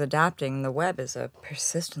always adapting, the web is a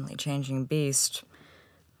persistently changing beast.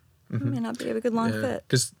 It may not be a good long fit.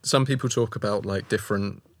 Because some people talk about like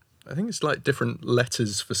different, I think it's like different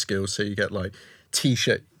letters for skills. So you get like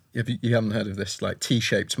T-shaped, you haven't heard of this, like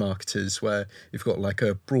T-shaped marketers, where you've got like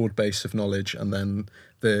a broad base of knowledge, and then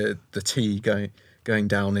the T going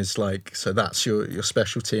down is like, so that's your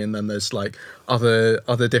specialty, and then there's like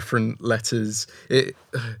other different letters.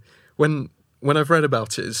 When I've read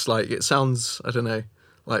about it, it's like, it sounds, I don't know,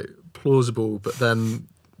 like plausible, but then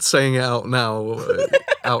saying it out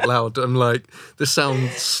loud, I'm like, this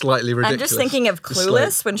sounds slightly ridiculous. I'm just thinking of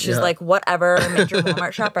Clueless when she's like, whatever, major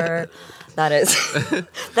Walmart shopper. That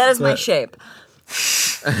is my shape.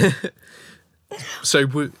 So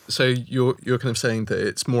you're kind of saying that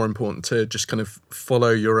it's more important to just kind of follow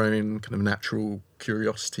your own kind of natural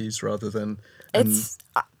curiosities rather than...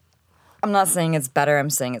 I'm not saying it's better, I'm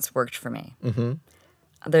saying it's worked for me.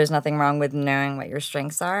 There's nothing wrong with knowing what your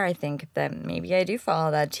strengths are. I think that maybe I do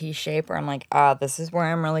follow that T shape where I'm like, this is where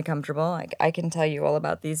I'm really comfortable. Like, I can tell you all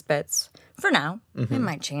about these bits for now. It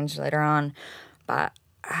might change later on. But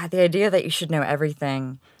the idea that you should know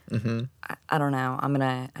everything, I don't know. I'm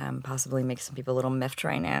going to possibly make some people a little miffed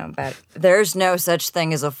right now. But there's no such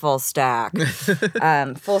thing as a full stack.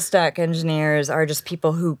 Full stack engineers are just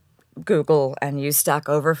people who Google and use Stack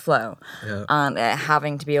Overflow.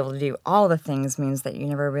 Having to be able to do all the things means that you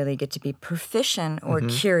never really get to be proficient or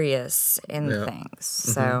curious in things.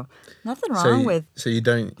 So nothing wrong with. So you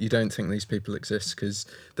don't think these people exist? Because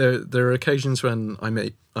there are occasions when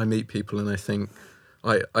I meet people and I think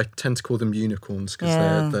I tend to call them unicorns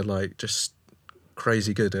because they're like just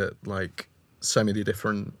crazy good at like so many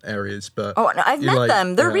different areas. But no, I've met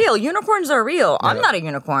them. They're real. Unicorns are real. I'm not a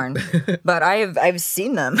unicorn, but I've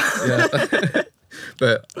seen them.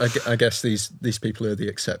 But I guess these people are the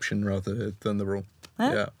exception rather than the rule.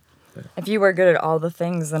 Yeah. If you were good at all the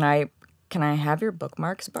things, then can I have your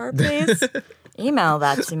bookmarks bar, please? Email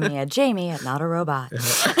that to me at jamie@notarobot.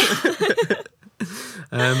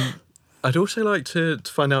 I'd also like to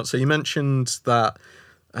find out, so you mentioned that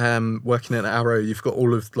working at Arrow, you've got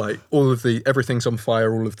all of the everything's on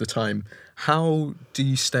fire all of the time. How do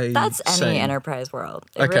you stay That's sane? Any enterprise world.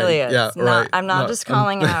 It really is. Yeah, right. I'm not just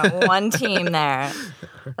calling out one team there.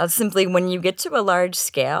 That's simply when you get to a large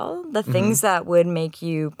scale, the things that would make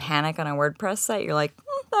you panic on a WordPress site, you're like,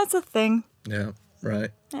 that's a thing. Yeah,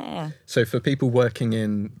 right. Yeah. So for people working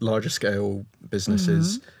in larger scale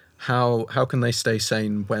businesses, how can they stay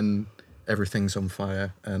sane when everything's on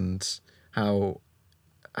fire, and how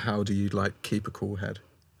do you like keep a cool head?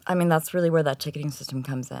 I mean, that's really where that ticketing system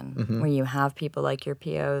comes in, where you have people like your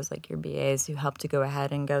POs, like your BAs, who help to go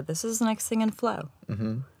ahead and go, this is the next thing in flow.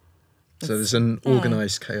 So there's an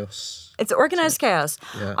organized chaos. It's organized chaos.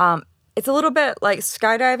 Yeah. It's a little bit like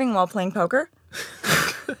skydiving while playing poker.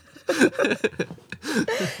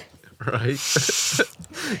 Right.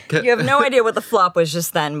 You have no idea what the flop was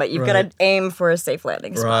just then, but you've got to aim for a safe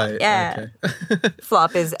landing spot. Right. Yeah. Okay.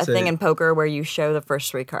 Flop is a thing in poker where you show the first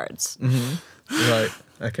 3 cards. Right.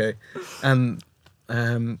 Okay. And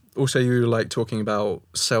also you were like talking about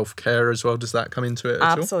self-care as well. Does that come into it at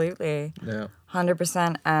all? Absolutely. Yeah.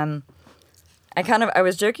 100%. I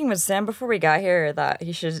was joking with Sam before we got here that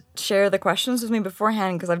he should share the questions with me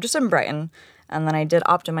beforehand because I've just been in Brighton. And then I did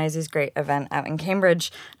Optimize's great event out in Cambridge.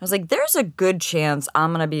 I was like, there's a good chance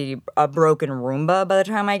I'm going to be a broken Roomba by the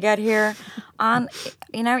time I get here. You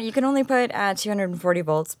can only put 240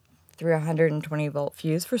 volts through a 120 volt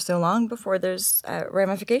fuse for so long before there's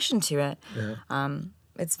ramification to it. Yeah.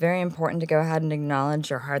 It's very important to go ahead and acknowledge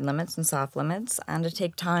your hard limits and soft limits and to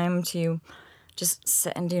take time to just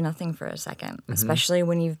sit and do nothing for a second, especially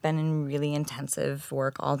when you've been in really intensive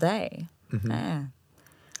work all day. Yeah.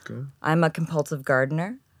 Cool. I'm a compulsive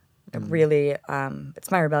gardener. Really, it's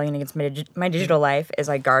my rebellion against my digital life is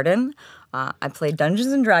I garden. I play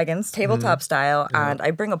Dungeons and Dragons, tabletop style, and I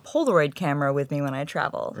bring a Polaroid camera with me when I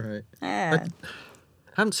travel. Right. Yeah. I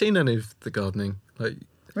haven't seen any of the gardening. Like,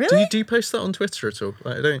 Really? Do you post that on Twitter at all?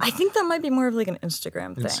 Like, I don't. I think that might be more of like an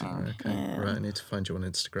Instagram thing. Okay. Yeah. Right. I need to find you on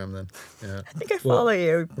Instagram then. Yeah. I think I follow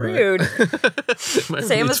you. Rude. Might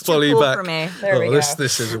Sam need is to follow too you cool back. for me. There we go.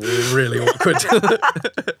 This is really awkward.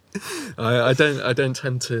 I don't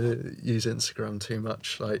tend to use Instagram too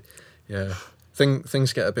much. Like, yeah.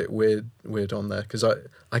 things get a bit weird on there because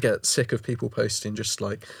I get sick of people posting just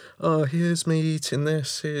like, oh, here's me eating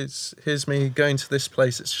this, here's me going to this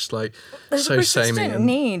place. It's just like There's so a samey. persistent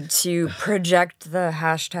need to project the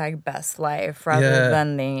hashtag best life rather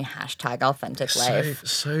than the hashtag authentic life.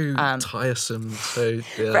 So tiresome. So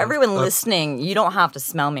For everyone listening, you don't have to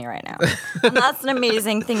smell me right now. And that's an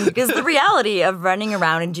amazing thing because the reality of running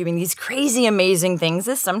around and doing these crazy, amazing things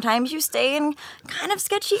is sometimes you stay in kind of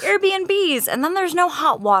sketchy Airbnbs and then there's no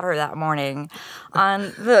hot water that morning.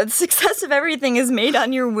 The success of everything is made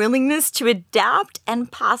on your willingness to adapt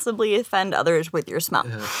and possibly offend others with your smell.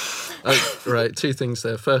 Yeah. Right, two things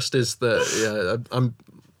there. First is that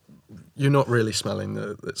you're not really smelling.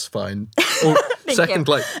 That's fine. Or second,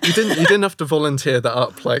 you. like you didn't have to volunteer that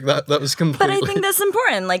up. Like that was completely. But I think that's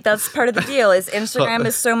important. Like that's part of the deal. Is Instagram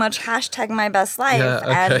is so much hashtag my best life,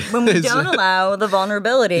 and when we don't allow the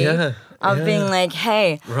vulnerability of being like,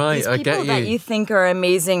 hey, these people that you think are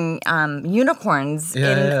amazing unicorns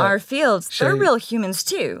in our fields, they're real humans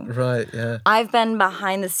too. Right. Yeah. I've been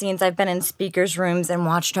behind the scenes. I've been in speakers' rooms and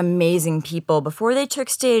watched amazing people before they took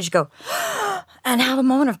stage go. And have a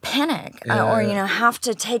moment of panic, or have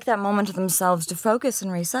to take that moment to themselves to focus and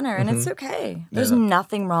recenter, and it's okay. There's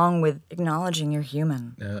nothing wrong with acknowledging you're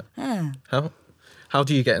human. Yeah. How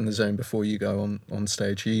do you get in the zone before you go on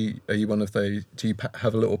stage? Are you one of those? Do you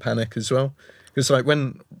have a little panic as well? Because like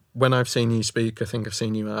when I've seen you speak, I think I've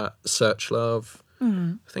seen you at Search Love.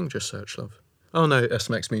 I think just Search Love. Oh no,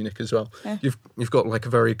 SMX Munich as well. Yeah. You've got like a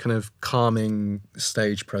very kind of calming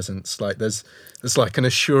stage presence. Like there's like an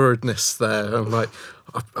assuredness there. I'm like,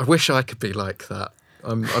 I wish I could be like that.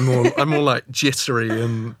 I'm more like jittery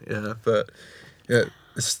and but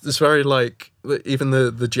it's very like even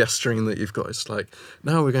the gesturing that you've got. It's like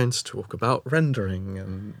now we're going to talk about rendering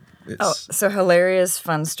and. So hilarious,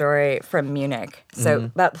 fun story from Munich. So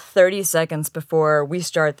about 30 seconds before we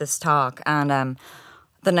start this talk, and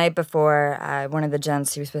the night before, one of the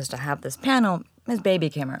gents who was supposed to have this panel, his baby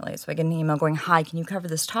came early. So I get an email going, hi, can you cover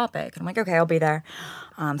this topic? And I'm like, okay, I'll be there.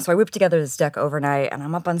 So I whipped together this deck overnight, and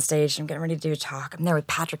I'm up on stage, and I'm getting ready to do a talk. I'm there with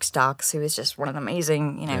Patrick Stocks, who is just one of the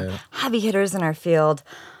amazing, heavy hitters in our field.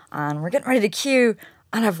 And we're getting ready to cue,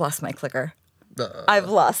 and I've lost my clicker. I've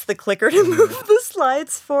lost the clicker to move the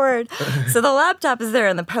slides forward. So the laptop is there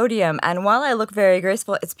on the podium, and while I look very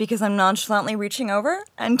graceful, it's because I'm nonchalantly reaching over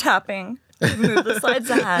and tapping. Move the slides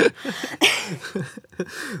ahead.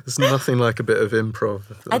 There's nothing like a bit of improv.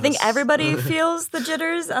 I think everybody feels the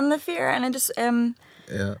jitters and the fear, and I just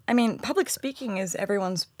I mean, public speaking is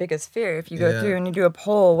everyone's biggest fear. If you go through and you do a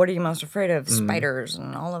poll, what are you most afraid of? Spiders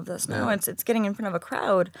and all of this. No, it's getting in front of a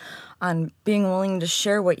crowd, and being willing to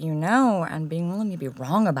share what you know and being willing to be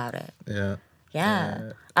wrong about it.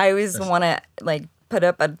 Yeah. I always want to like put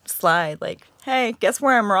up a slide like, hey, guess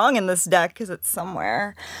where I'm wrong in this deck because it's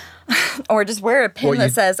somewhere. Or just wear a pin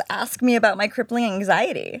that says, ask me about my crippling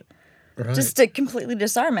anxiety. Right. Just to completely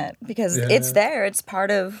disarm it because it's there. It's part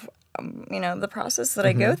of, the process that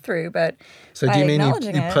I go through. But so do you mean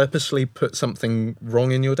you purposely put something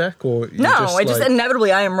wrong in your deck? Or just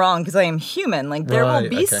inevitably I am wrong because I am human. Like there will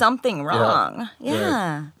be something wrong.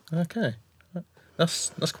 Yeah. Right. Okay.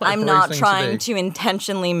 That's quite. I'm not trying to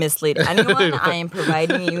intentionally mislead anyone. I am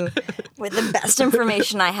providing you with the best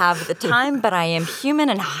information I have at the time, but I am human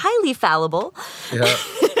and highly fallible. Yeah,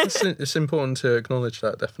 it's important to acknowledge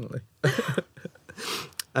that, definitely.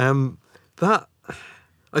 That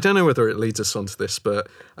I don't know whether it leads us onto this, but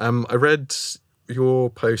I read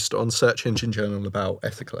your post on Search Engine Journal about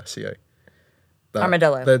ethical SEO.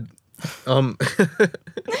 Armadillo.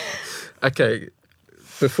 Okay.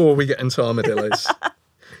 Before we get into armadillos,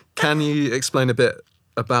 can you explain a bit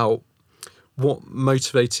about what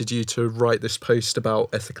motivated you to write this post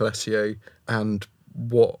about ethical SEO and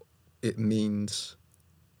what it means?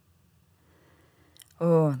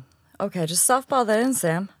 Oh, okay. Just softball that in,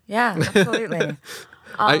 Sam. Yeah, absolutely.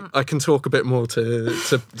 I can talk a bit more to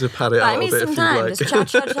pad it out a bit if you like.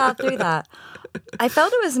 Just chat through that. I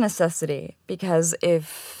felt it was a necessity because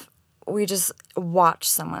if we just watch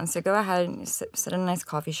someone. So go ahead and sit in a nice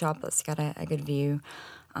coffee shop that's got a good view.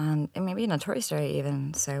 And maybe in a Toy Story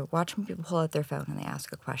even. So watch when people pull out their phone and they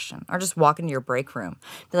ask a question. Or just walk into your break room.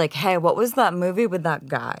 Be like, hey, what was that movie with that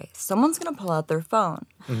guy? Someone's going to pull out their phone.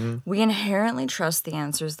 Mm-hmm. We inherently trust the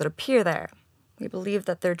answers that appear there. We believe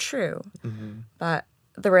that they're true. Mm-hmm. But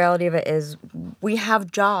the reality of it is we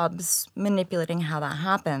have jobs manipulating how that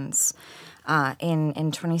happens. In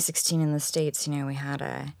 2016 in the States, we had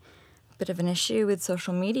a bit of an issue with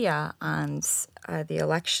social media and the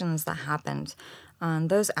elections that happened.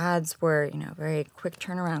 Those ads were, very quick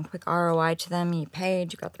turnaround, quick ROI to them. You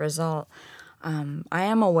paid, you got the result. I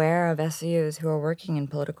am aware of SEOs who are working in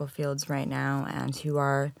political fields right now and who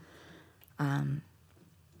are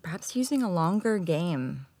perhaps using a longer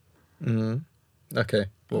game. Okay.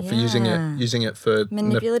 Well, for Yeah. using it for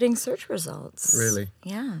Manipulating search results. Really?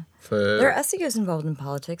 Yeah. for There are SEOs involved in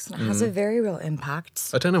politics, and it has a very real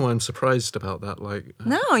impact. I don't know why I'm surprised about that. Like,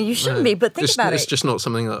 No, you shouldn't be, but think about it's it. just not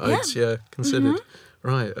something that I'd considered.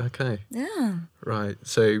 Right. Okay. Yeah. Right.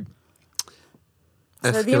 So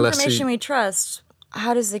So the ethical information we trust,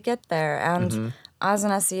 how does it get there? And as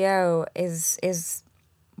an SEO, is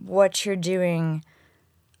what you're doing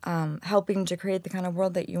helping to create the kind of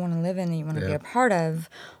world that you want to live in, that you want to be Yeah. a part of?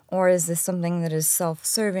 Or is this something that is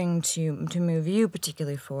self-serving to move you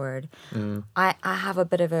particularly forward? I have a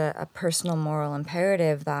bit of a personal moral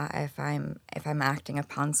imperative that if I'm acting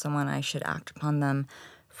upon someone, I should act upon them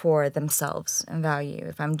for themselves and value.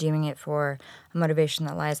 If I'm doing it for a motivation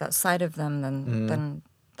that lies outside of them, then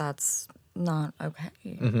that's not okay.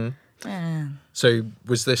 Yeah. So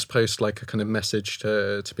was this post like a kind of message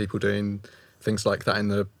to people doing things like that in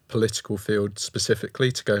the political field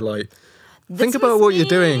specifically, to go like, think about what you're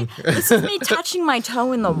doing? This is me touching my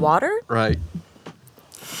toe in the water. Right.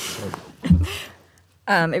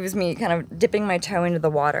 It was me kind of dipping my toe into the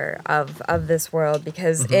water of this world,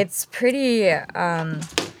 because it's pretty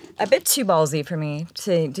a bit too ballsy for me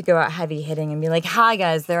to go out heavy hitting and be like, hi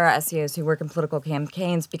guys, there are SEOs who work in political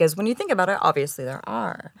campaigns, because when you think about it, obviously there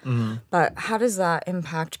are. But how does that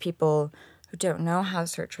impact people who don't know how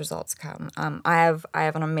search results come? I have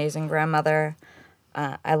an amazing grandmother.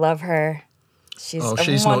 I love her. She's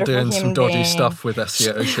She's not doing some dodgy stuff with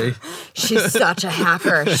SEO, is she? She's such a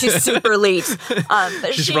hacker. She's super elite.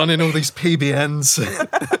 But She's running all these PBNs.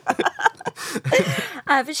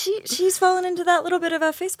 but she's fallen into that little bit of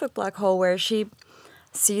a Facebook black hole where she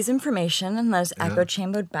sees information and that's echo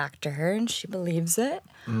chambered back to her, and she believes it,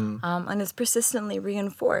 and is persistently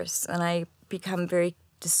reinforced. And I become very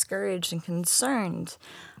discouraged and concerned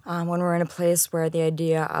when we're in a place where the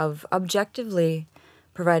idea of objectively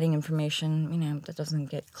providing information, that doesn't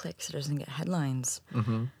get clicks, it doesn't get headlines,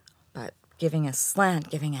 but giving a slant,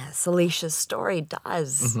 giving a salacious story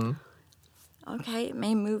does. Okay, it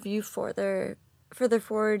may move you further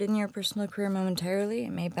forward in your personal career momentarily.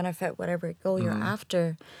 It may benefit whatever goal you're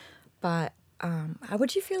after. But how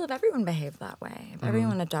would you feel if everyone behaved that way? If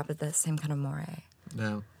everyone adopted the same kind of moray?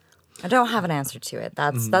 No. I don't have an answer to it.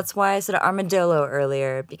 That's why I said armadillo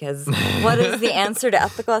earlier, because what is the answer to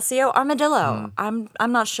ethical SEO? Armadillo. I'm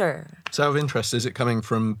not sure. So out of interest, is it coming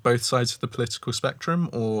from both sides of the political spectrum,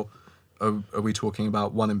 or are we talking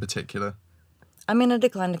about one in particular? I'm going to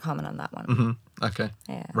decline to comment on that one. Okay.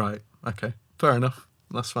 Yeah. Right. Okay. Fair enough.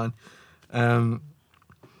 That's fine.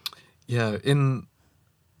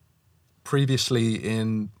 Previously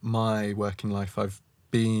in my working life, I've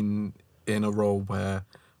been in a role where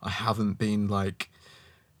I haven't been like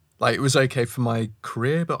it was okay for my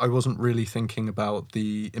career, but I wasn't really thinking about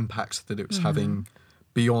the impacts that it was having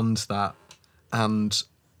beyond that. And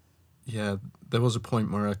yeah, there was a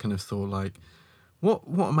point where I kind of thought like, what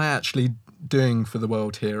am I actually doing for the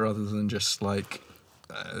world here, other than just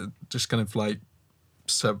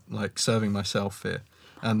serving myself here?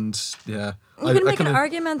 And yeah, You can make an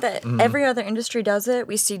argument that every other industry does it.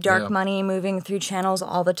 We see dark Yeah. money moving through channels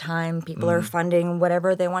all the time. People are funding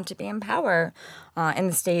whatever they want to be in power. In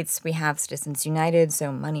the States, we have Citizens United,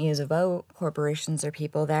 so money is a vote. Corporations are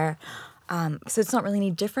people there. So it's not really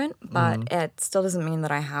any different, but it still doesn't mean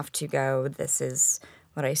that I have to go, this is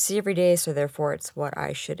what I see every day, so therefore it's what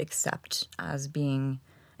I should accept as being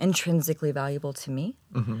intrinsically valuable to me.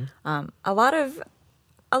 A lot of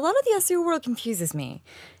the SEO world confuses me,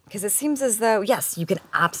 because it seems as though, yes, you can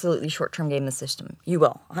absolutely short-term game the system. You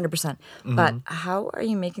will, 100%. But how are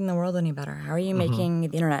you making the world any better? How are you making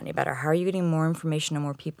the internet any better? How are you getting more information to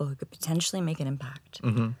more people who could potentially make an impact?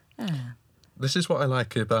 This is what I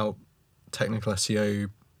like about technical SEO.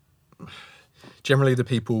 Generally, the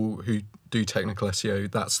people who do technical SEO,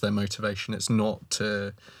 that's their motivation. It's not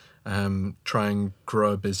to try and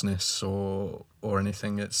grow a business or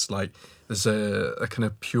anything. It's like there's a kind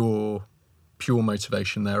of pure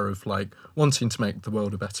motivation there of like wanting to make the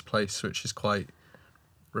world a better place, which is quite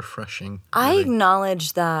refreshing. I really.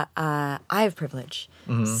 acknowledge that I have privilege.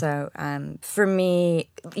 So for me,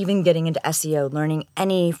 even getting into SEO, learning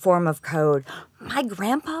any form of code, my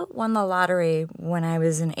grandpa won the lottery when I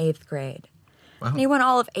was in 8th grade. Wow. And he won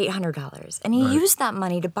all of $800. And he used that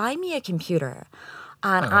money to buy me a computer.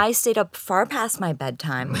 And I stayed up far past my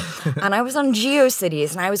bedtime. And I was on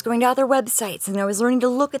GeoCities, and I was going to other websites, and I was learning to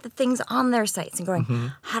look at the things on their sites and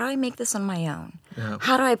going, how do I make this on my own?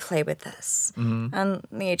 How do I play with this? And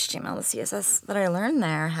the HTML, the CSS that I learned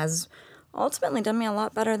there has ultimately done me a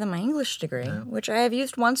lot better than my English degree, which I have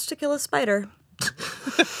used once to kill a spider.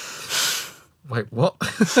 Wait, what?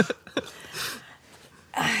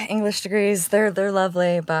 English degrees, they're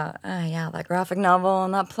lovely, but yeah, that graphic novel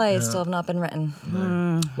and that play still have not been written.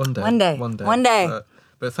 No. One day. One day.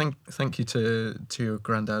 But thank you to your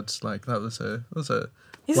granddad. Like that was a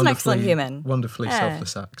He's an excellent human. Wonderfully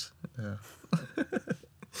selfless act.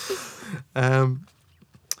 Yeah.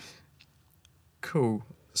 Cool.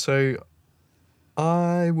 So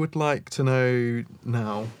I would like to know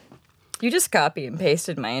now. You just copy and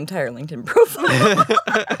pasted my entire LinkedIn profile.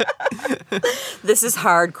 This is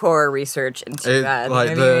hardcore research into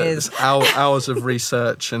like movies. the hours of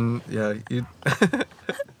research and yeah.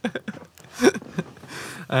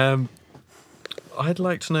 I'd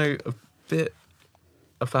like to know a bit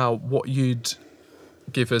about what you'd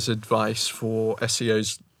give as advice for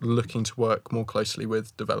SEOs looking to work more closely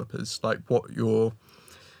with developers. Like what your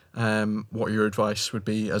advice would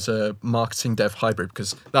be as a marketing dev hybrid,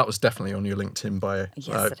 because that was definitely on your LinkedIn bio.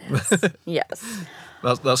 Yes, it is. Yes.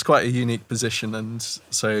 That's quite a unique position, and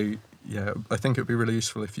so yeah, I think it would be really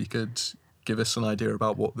useful if you could give us an idea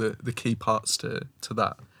about what the key parts to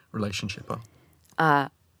that relationship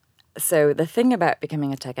are. So the thing about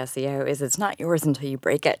becoming a tech SEO is it's not yours until you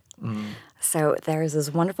break it. So there's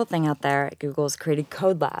this wonderful thing out there. Google's created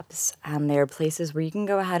code labs, and there are places where you can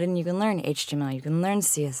go ahead and you can learn HTML, you can learn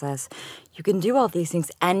CSS, you can do all these things,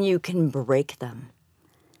 and you can break them.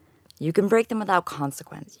 You can break them without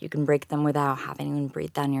consequence. You can break them without having anyone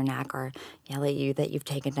breathe down your neck or yell at you that you've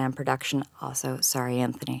taken down production. Also, sorry,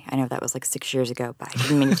 Anthony. I know that was like 6 years ago, but I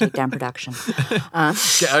didn't mean to take down production.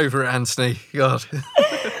 Get over it, Anthony. God.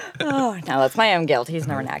 Oh, no, that's my own guilt. He's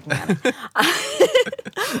never nagging at me.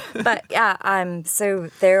 But yeah, so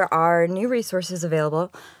there are new resources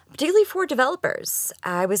available, particularly for developers.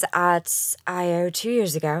 I was at I/O 2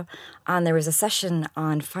 years ago, and there was a session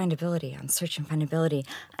on findability, on search and findability,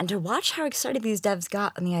 and to watch how excited these devs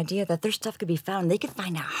got on the idea that their stuff could be found, they could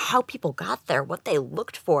find out how people got there, what they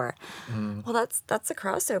looked for. Well, that's a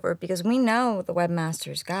crossover because we know the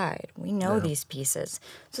Webmaster's Guide. We know these pieces.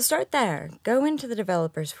 So start there. Go into the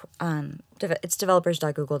developers. It's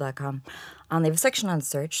developers.google.com. They have a section on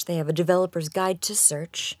search. They have a developer's guide to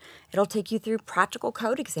search. It'll take you through practical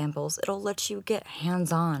code examples. It'll let you get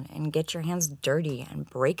hands-on and get your hands dirty and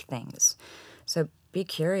break things. So be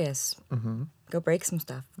curious. Go break some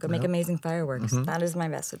stuff. Go make amazing fireworks. That is my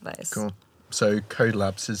best advice. Cool. So Code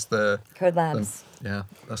Labs is the... Code Labs. Yeah,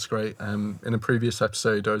 that's great. In a previous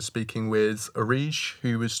episode, I was speaking with Arij,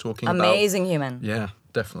 who was talking about... Amazing human. Yeah,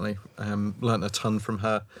 definitely. Learned a ton from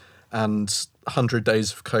her. And 100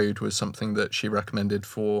 Days of Code was something that she recommended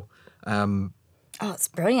for... oh, it's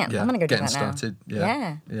brilliant. Yeah, I'm going to go do that getting now. started.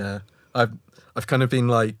 Yeah. I've kind of been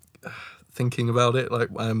like thinking about it. Like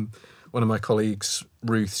one of my colleagues,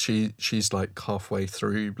 Ruth, she's like halfway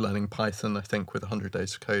through learning Python, I think, with 100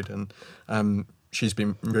 Days of Code, and she's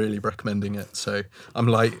been really recommending it. So I'm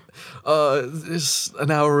like, it's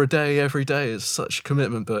an hour a day every day. It's such a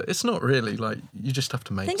commitment, but it's not really. Like you just have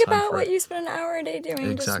to make. Think time about for what it. you spend an hour a day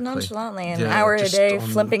doing, just Exactly. nonchalantly. An Yeah, hour a just day on-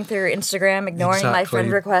 flipping through Instagram, ignoring my Exactly.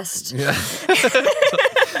 friend request. Yeah.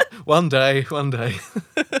 One day.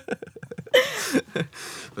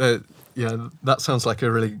 But yeah, that sounds like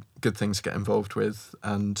a really good thing to get involved with,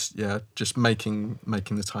 and yeah, just making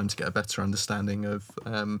the time to get a better understanding of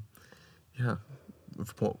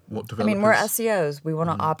of what developers. I mean, we're SEOs. We want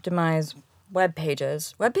to optimize web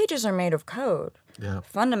pages. Web pages are made of code. Yeah.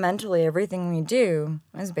 Fundamentally, everything we do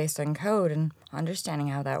is based on code, and understanding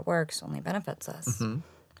how that works only benefits us.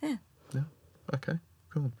 Yeah. Yeah. Okay.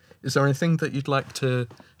 Cool. Is there anything that you'd like to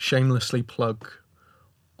shamelessly plug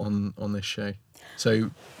on this show? So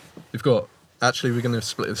we're going to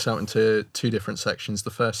split this out into two different sections. The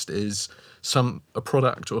first is a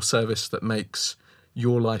product or service that makes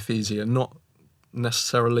your life easier, not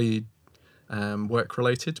necessarily work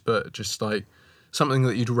related, but just like something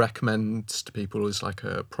that you'd recommend to people as like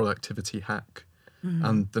a productivity hack.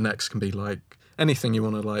 And the next can be like anything you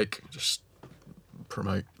want to like just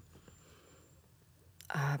promote.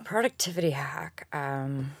 Productivity hack.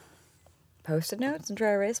 Post-it notes and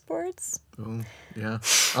dry erase boards. Oh, yeah.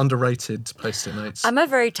 Underrated Post-it notes. I'm a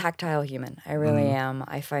very tactile human. I really am.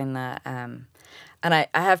 I find that, and I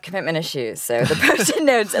have commitment issues. So the Post-it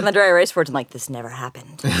notes and the dry erase boards, I'm like, this never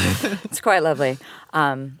happened. It's quite lovely.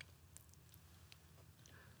 I'm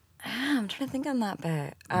trying to think on that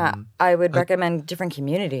bit. I would recommend different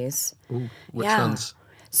communities. Ooh, which Yeah. ones?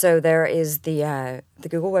 So there is the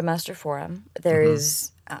Google Webmaster Forum. There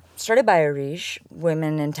is started by Arish,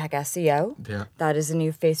 Women in Tech SEO. Yeah. That is a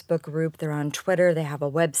new Facebook group. They're on Twitter. They have a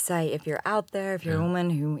website. If you're out there, if you're a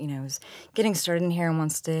woman who is getting started in here and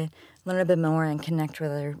wants to learn a bit more and connect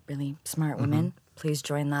with other really smart women, please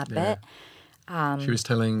join that bit. She was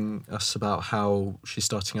telling us about how she's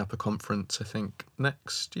starting up a conference, I think,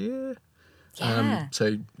 next year. Yeah.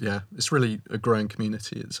 So, yeah, it's really a growing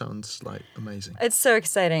community. It sounds like amazing. It's so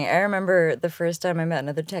exciting. I remember the first time I met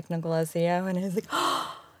another technical SEO and I was like,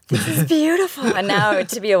 oh, this is beautiful. And now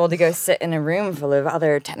to be able to go sit in a room full of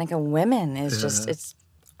other technical women is just, it's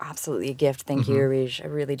absolutely a gift. Thank you, Arish. I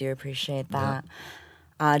really do appreciate that.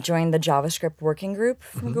 Join the JavaScript working group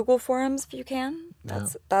from Google Forums if you can.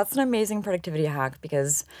 That's an amazing productivity hack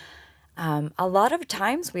because a lot of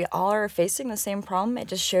times we all are facing the same problem. It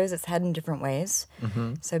just shows its head in different ways.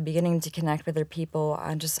 So beginning to connect with other people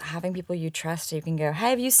and just having people you trust, so you can go,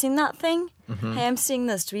 hey, have you seen that thing? Hey, I'm seeing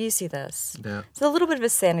this. Do you see this? Yeah. It's a little bit of a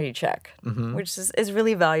sanity check, which is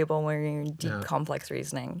really valuable when you're in deep, complex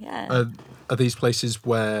reasoning. Yeah. Are these places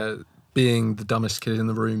where being the dumbest kid in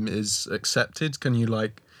the room is accepted? Can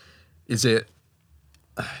you is it,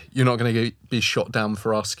 you're not going to be shot down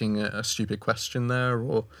for asking a stupid question there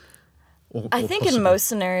or I think possibly? in most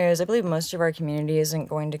scenarios, I believe most of our community isn't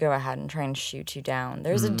going to go ahead and try and shoot you down.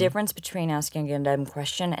 There's a difference between asking a dumb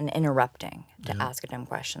question and interrupting to ask a dumb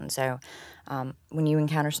question. So when you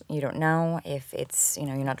encounter something you don't know, if it's, you're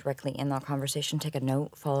not directly in that conversation, take a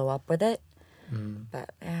note, follow up with it.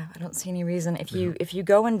 But yeah, I don't see any reason. If you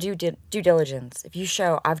go and do due diligence, if you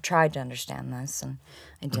show I've tried to understand this and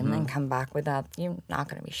I didn't and come back with that, you're not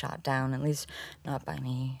going to be shot down, at least not by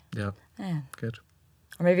me. Yeah. Yeah. Good.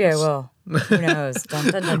 Or maybe I will. Who knows? Dun,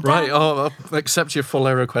 dun, dun, dun. Right, I'll accept your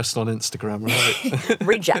follow request on Instagram, right?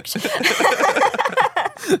 Reject.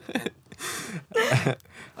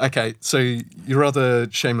 Okay, so your other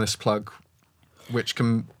shameless plug, which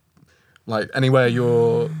can, anywhere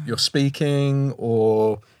you're speaking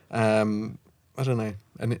or, I don't know,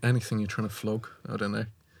 anything you're trying to flog, I don't know.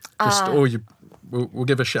 Just, or we'll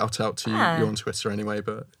give a shout out to you. You're on Twitter anyway,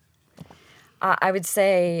 but... I would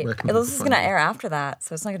say Where can people this is going to find you? air after that,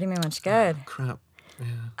 so it's not going to do me much good. Crap.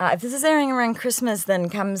 Yeah. If this is airing around Christmas, then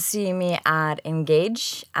come see me at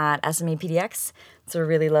Engage at SME PDX. It's a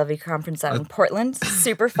really lovely conference out in Portland.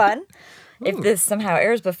 Super fun. If this somehow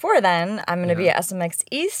airs before then, I'm going to be at SMX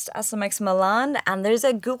East, SMX Milan, and there's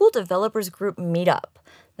a Google Developers Group meetup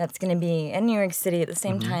that's going to be in New York City at the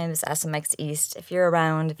same time as SMX East. If you're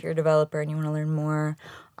around, if you're a developer and you want to learn more,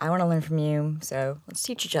 I want to learn from you, so let's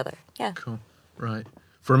teach each other. Yeah. Cool. Right.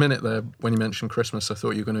 For a minute there, when you mentioned Christmas, I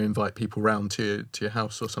thought you were going to invite people round to your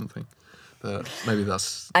house or something. But maybe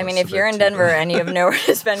that's I mean, a if you're bit in too- Denver and you have nowhere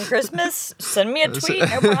to spend Christmas, send me a tweet.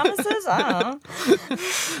 No promises. I don't know.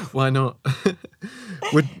 Why not?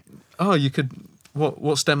 You could.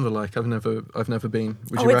 What's Denver like? I've never been.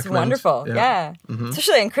 Would you It's recommend? wonderful. Yeah.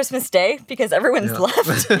 Especially on Christmas Day because everyone's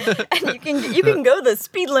left, and you can go the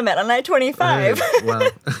speed limit on I-25. Wow.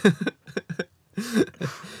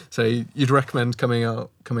 So you'd recommend coming out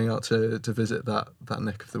to visit that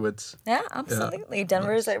neck of the woods? Yeah, absolutely.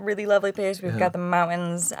 Denver is a really lovely place. We've got the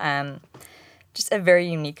mountains, just a very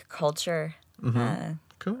unique culture.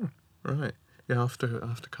 Cool. Right. Yeah, I'll have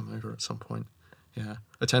to come over at some point. Yeah.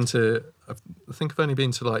 I think I've only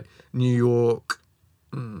been to New York,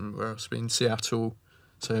 where else? Been Seattle.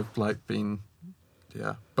 So I've been,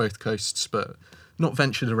 both coasts, but not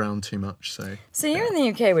ventured around too much. So you're in the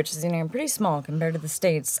UK, which is pretty small compared to the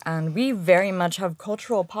States, and we very much have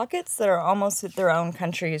cultural pockets that are almost their own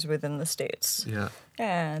countries within the States. yeah.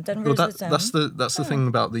 Yeah, Denver's its own. That's the thing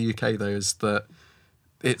about the UK though, is that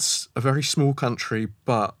it's a very small country,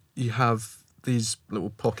 but you have these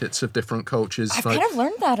little pockets of different cultures. I've kind of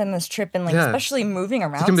learned that in this trip, and especially moving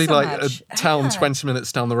around. It can be so like much. a town 20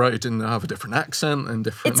 minutes down the road and have a different accent and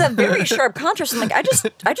different. It's a very sharp contrast. I'm like, I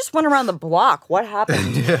just went around the block. What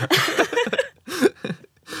happened?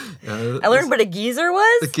 I learned what a geezer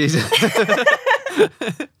was.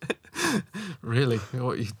 Really?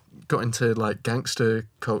 What, you got into gangster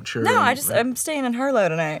culture? No, I'm staying in Harlow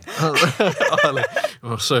tonight.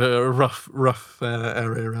 Oh, so a rough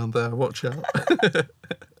area around there. Watch out.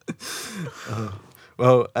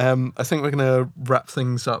 Well, I think we're going to wrap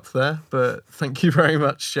things up there. But thank you very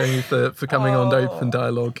much, Jamie, for coming on Open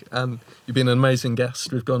Dialogue. And you've been an amazing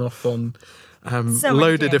guest. We've gone off on a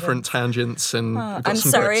load of different tangents. And we've got I'm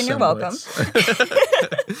some sorry, great and you're soundbites.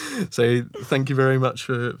 So thank you very much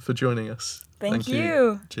for joining us. Thank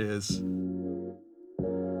you. Cheers.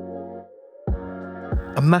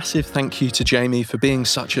 A massive thank you to Jamie for being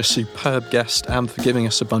such a superb guest and for giving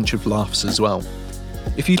us a bunch of laughs as well.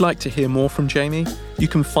 If you'd like to hear more from Jamie, you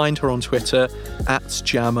can find her on Twitter at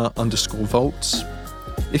jammer_volts.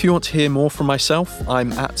 If you want to hear more from myself,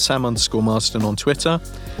 I'm at Sam_Marsden on Twitter.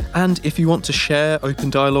 And if you want to share Open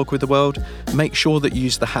Dialogue with the world, make sure that you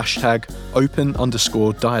use the hashtag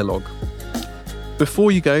open_dialogue.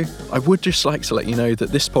 Before you go, I would just like to let you know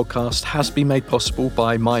that this podcast has been made possible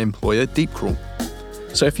by my employer, Deepcrawl.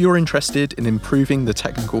 So if you're interested in improving the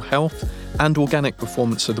technical health and organic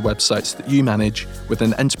performance of the websites that you manage with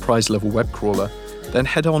an enterprise-level web crawler, then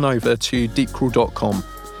head on over to deepcrawl.com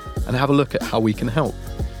and have a look at how we can help.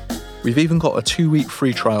 We've even got a 2-week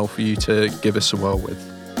free trial for you to give us a whirl with.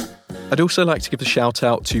 I'd also like to give a shout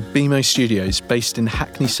out to BMO Studios based in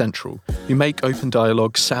Hackney Central, who make Open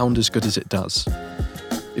Dialogue sound as good as it does.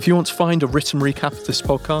 If you want to find a written recap of this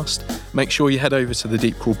podcast, make sure you head over to the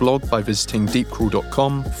Deepcrawl blog by visiting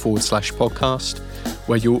deepcrawl.com/podcast,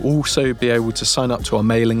 where you'll also be able to sign up to our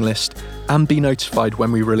mailing list and be notified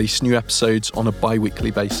when we release new episodes on a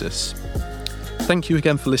bi-weekly basis. Thank you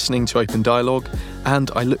again for listening to Open Dialogue, and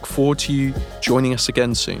I look forward to you joining us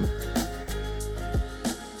again soon.